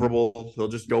uncoverable. He'll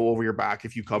just go over your back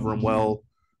if you cover him well.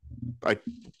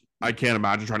 I can't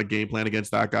imagine trying to game plan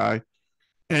against that guy.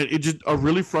 And it's just a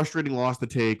really frustrating loss to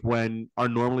take when our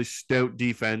normally stout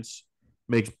defense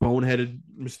makes boneheaded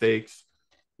mistakes,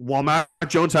 while Mac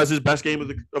Jones has his best game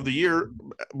of the year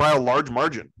by a large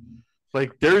margin.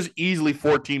 Like, there's easily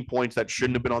 14 points that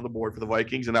shouldn't have been on the board for the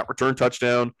Vikings, and that return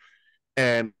touchdown,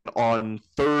 and on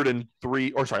third and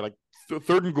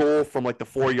goal from like the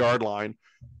 4-yard line,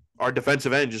 our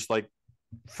defensive end just like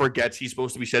forgets he's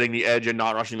supposed to be setting the edge and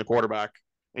not rushing the quarterback,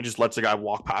 and just lets the guy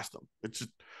walk past him. It's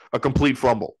just a complete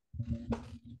fumble.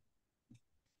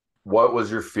 What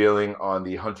was your feeling on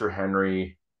the Hunter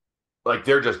Henry? Like,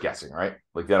 they're just guessing, right?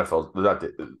 Like, the NFL,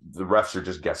 the refs are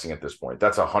just guessing at this point.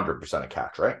 That's 100% a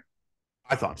catch, right?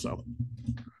 I thought so.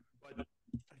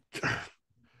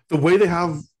 The way they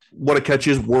have what a catch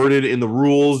is worded in the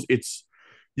rules,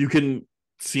 you can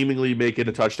seemingly make it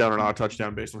a touchdown or not a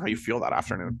touchdown based on how you feel that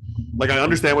afternoon. Like, I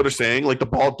understand what they're saying. Like, the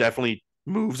ball definitely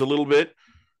moves a little bit,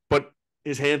 but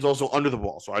his hand's also under the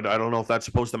ball, so I don't know if that's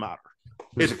supposed to matter.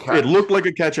 It looked like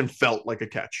a catch and felt like a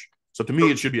catch. So to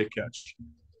me, it should be a catch.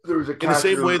 There was a catch in the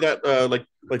same way that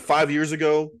like 5 years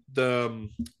ago, I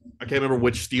can't remember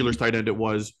which Steelers tight end it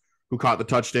was who caught the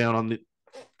touchdown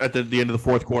at the end of the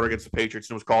fourth quarter against the Patriots,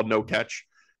 and it was called no catch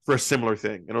for a similar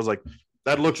thing. And I was like,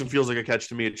 that looks and feels like a catch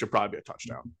to me. It should probably be a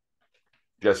touchdown.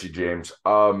 Jesse James.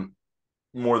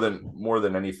 More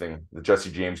than anything, the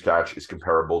Jesse James catch is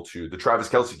comparable to the Travis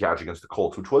Kelce catch against the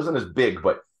Colts, which wasn't as big,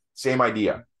 but same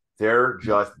idea. They're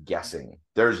just guessing.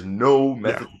 There's no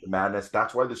method to the madness.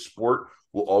 That's why the sport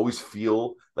will always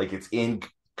feel like it's in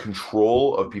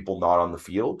control of people not on the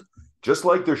field. Just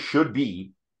like there should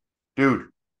be, dude,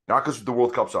 not because the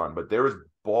World Cup's on, but there is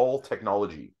ball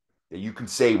technology that you can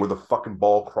say where the fucking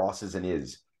ball crosses and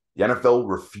is. The NFL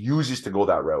refuses to go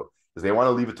that route because they want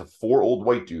to leave it to 4 old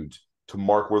white dudes to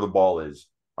mark where the ball is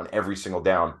on every single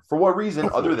down. For what reason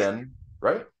other than,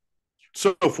 right?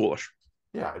 So foolish.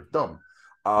 Yeah, it's dumb.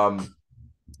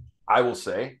 I will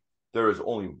say there is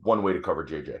only one way to cover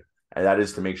JJ, and that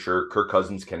is to make sure Kirk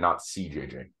Cousins cannot see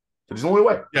JJ. It's the only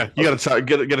way. Yeah, you got to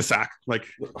get a sack. Like,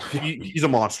 he's a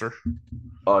monster.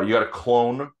 You got to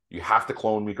clone. You have to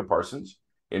clone Micah Parsons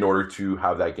in order to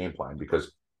have that game plan,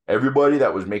 because everybody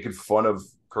that was making fun of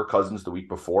Kirk Cousins the week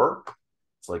before,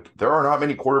 it's like there are not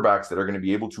many quarterbacks that are going to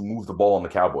be able to move the ball on the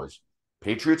Cowboys.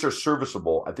 Patriots are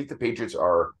serviceable. I think the Patriots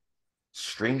are,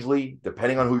 strangely,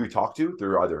 depending on who you talk to,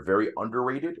 they're either very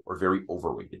underrated or very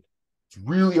overrated. It's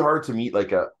really hard to meet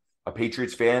like a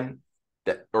Patriots fan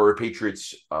or a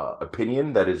Patriots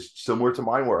opinion that is similar to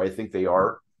mine, where I think they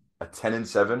are a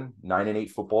 10-7, 9-8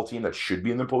 football team that should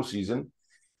be in the postseason.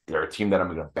 They're a team that I'm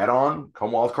going to bet on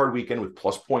come wildcard weekend with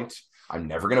plus points. I'm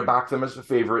never going to back them as a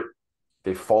favorite.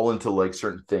 They fall into like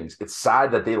certain things. It's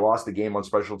sad that they lost the game on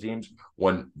special teams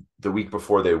when the week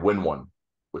before they win one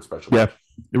with special teams.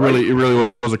 It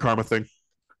really was a karma thing.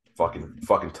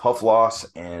 Fucking tough loss.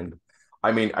 And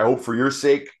I mean, I hope for your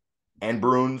sake and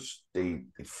Bruins, they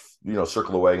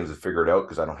circle the wagons and figure it out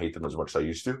because I don't hate them as much as I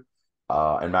used to.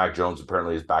 And Mac Jones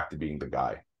apparently is back to being the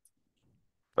guy.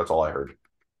 That's all I heard.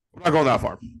 I'm not going that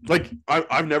far. Like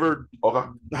I've never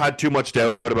had too much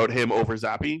doubt about him over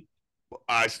Zappy.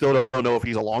 I still don't know if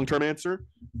he's a long-term answer,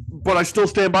 but I still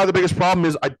stand by the biggest problem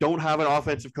is I don't have an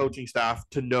offensive coaching staff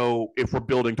to know if we're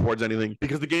building towards anything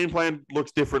because the game plan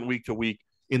looks different week to week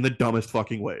in the dumbest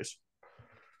fucking ways.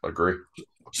 Agree.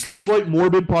 Slight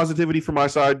morbid positivity from my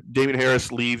side. Damien Harris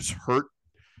leaves hurt.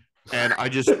 And I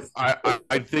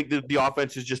think that the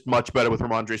offense is just much better with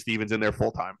Ramondre Stevens in there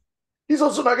full time. He's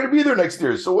also not going to be there next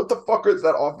year. So what the fuck is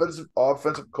that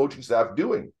offensive coaching staff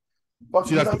doing?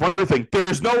 See, that's the funny thing.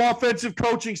 There's no offensive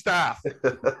coaching staff.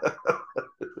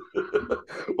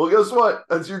 Well, guess what?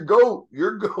 That's your goat.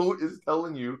 Your goat is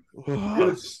telling you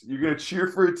you're gonna cheer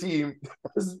for a team,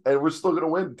 and we're still gonna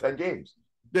win 10 games.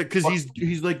 Yeah, because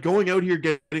he's like going out here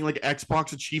getting like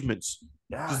Xbox achievements.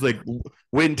 Yeah. Just like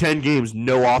win 10 games,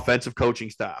 no offensive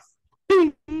coaching staff.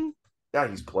 Yeah,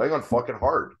 he's playing on fucking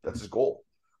hard. That's his goal.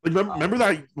 Like, remember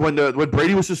that when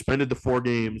Brady was suspended the 4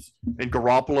 games and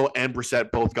Garoppolo and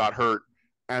Brissett both got hurt,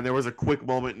 and there was a quick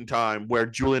moment in time where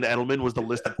Julian Edelman was the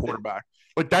listed quarterback.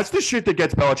 Like that's the shit that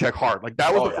gets Belichick hard. Like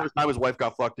that was the first time his wife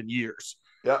got fucked in years.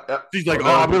 Yeah. He's like,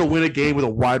 I'm gonna win a game with a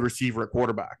wide receiver at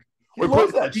quarterback. He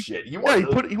loves that shit. He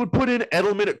would put in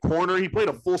Edelman at corner. He played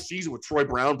a full season with Troy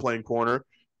Brown playing corner.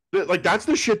 Like that's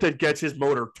the shit that gets his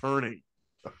motor turning.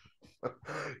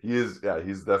 He's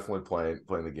definitely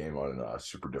playing the game on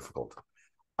super difficult.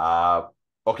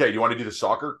 Okay, do you want to do the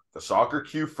soccer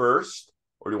cue first,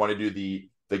 or do you want to do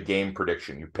the game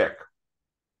prediction? You pick.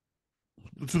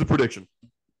 Let's do the prediction.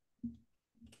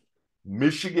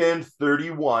 Michigan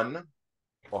 31,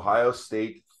 Ohio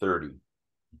State 30.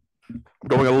 I'm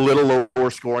going a little lower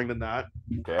scoring than that.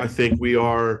 Okay. I think we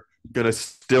are going to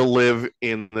still live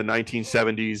in the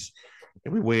 1970s,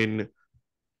 and we win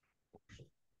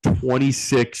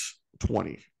 26-20.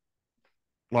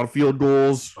 A lot of field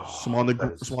goals, some on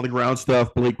the ground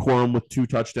stuff. Blake Corum with 2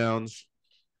 touchdowns.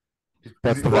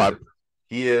 That's the vibe.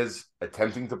 He is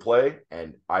attempting to play,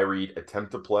 and I read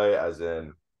attempt to play as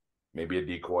in maybe a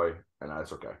decoy, and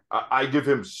that's okay. I give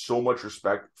him so much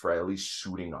respect for at least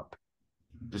suiting up.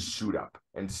 Just suit up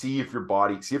and see if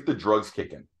the drugs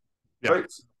kick in. Yeah.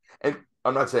 Right? And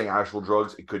I'm not saying actual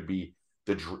drugs. It could be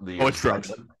it's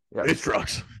drugs. Yeah, it's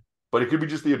drugs. But it could be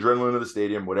just the adrenaline of the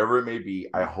stadium, whatever it may be.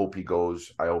 I hope he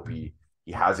goes. I hope he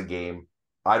has a game.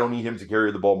 I don't need him to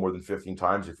carry the ball more than 15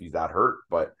 times if he's that hurt,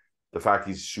 but the fact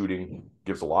he's shooting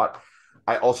gives a lot.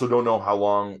 I also don't know how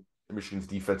long Michigan's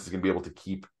defense is going to be able to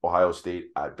keep Ohio State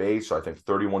at bay, so I think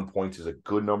 31 points is a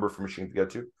good number for Michigan to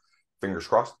get to. Fingers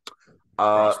crossed.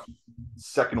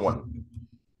 Second one.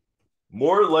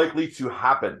 More likely to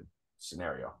happen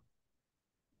scenario.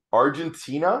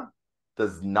 Argentina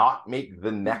does not make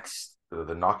the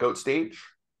knockout stage.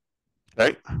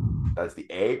 Right. That's the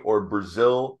A, or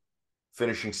Brazil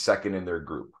finishing second in their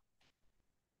group.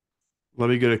 Let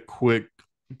me get a quick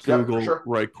Google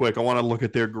right quick. I want to look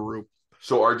at their group.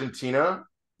 So Argentina.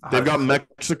 They've got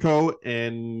Mexico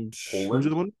and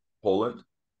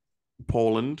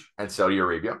Poland. And Saudi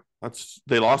Arabia.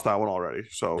 They lost that one already.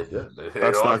 So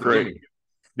that's not great.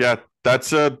 Yeah,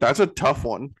 that's a tough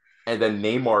one. And then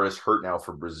Neymar is hurt now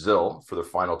for Brazil for their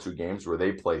final 2 games where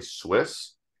they play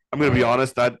Swiss. I'm gonna be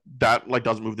honest, that like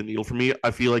doesn't move the needle for me.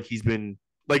 I feel like he's been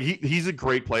like he's a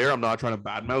great player. I'm not trying to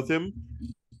badmouth him,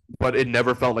 but it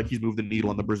never felt like he's moved the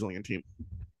needle on the Brazilian team.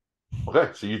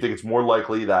 Okay, so you think it's more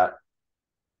likely that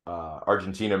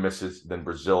Argentina misses than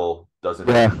Brazil doesn't?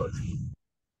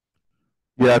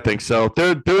 Yeah, I think so.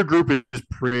 Their group is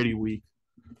pretty weak.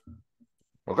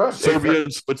 Okay, Serbia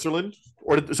and Switzerland,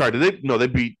 they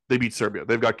beat Serbia.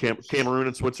 They've got Cameroon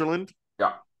and Switzerland.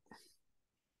 Yeah.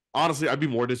 Honestly, I'd be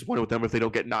more disappointed with them if they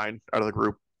don't get 9 out of the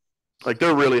group. Like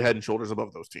they're really head and shoulders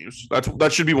above those teams.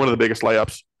 That should be one of the biggest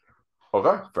layups.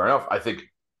 Okay, fair enough. I think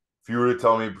if you were to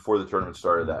tell me before the tournament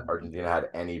started that Argentina had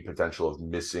any potential of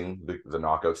missing the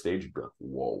knockout stage, you'd be like,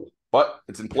 whoa. But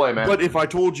it's in play, man. But if I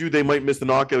told you they might miss the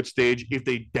knockout stage if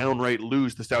they downright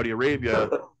lose to Saudi Arabia,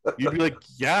 you'd be like,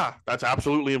 yeah, that's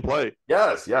absolutely in play.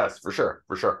 Yes, for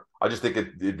sure. I just think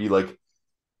it'd be like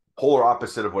polar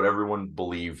opposite of what everyone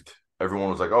believed. Everyone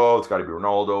was like, oh, it's got to be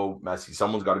Ronaldo, Messi.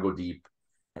 Someone's got to go deep.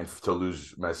 And to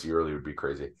lose Messi early would be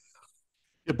crazy.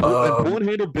 Yeah, Poland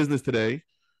handled business today.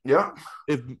 Yeah.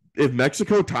 If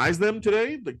Mexico ties them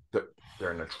today,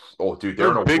 they're in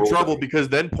big trouble because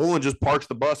then Poland just parks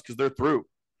the bus because they're through.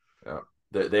 Yeah,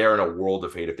 they are in a world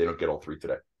of hate if they don't get all 3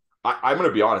 today. I'm going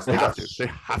to be honest. They have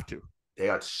to. They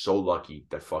got so lucky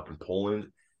that fucking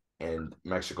Poland and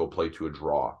Mexico play to a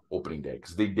draw opening day.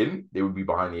 Because they didn't, they would be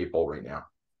behind the 8 ball right now.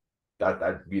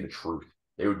 That'd be the truth.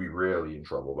 They would be really in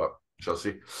trouble. But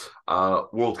Chelsea,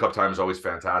 World Cup time is always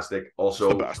fantastic.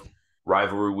 Also,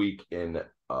 rivalry week in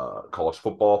college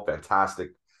football,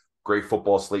 fantastic. Great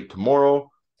football slate tomorrow.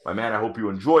 My man, I hope you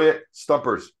enjoy it.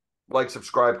 Stumpers, like,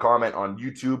 subscribe, comment on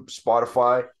YouTube,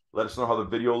 Spotify. Let us know how the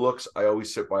video looks. I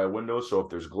always sit by a window, so if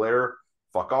there's glare,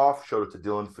 fuck off. Shout out to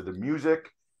Dylan for the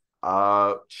music.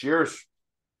 Cheers.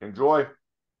 Enjoy.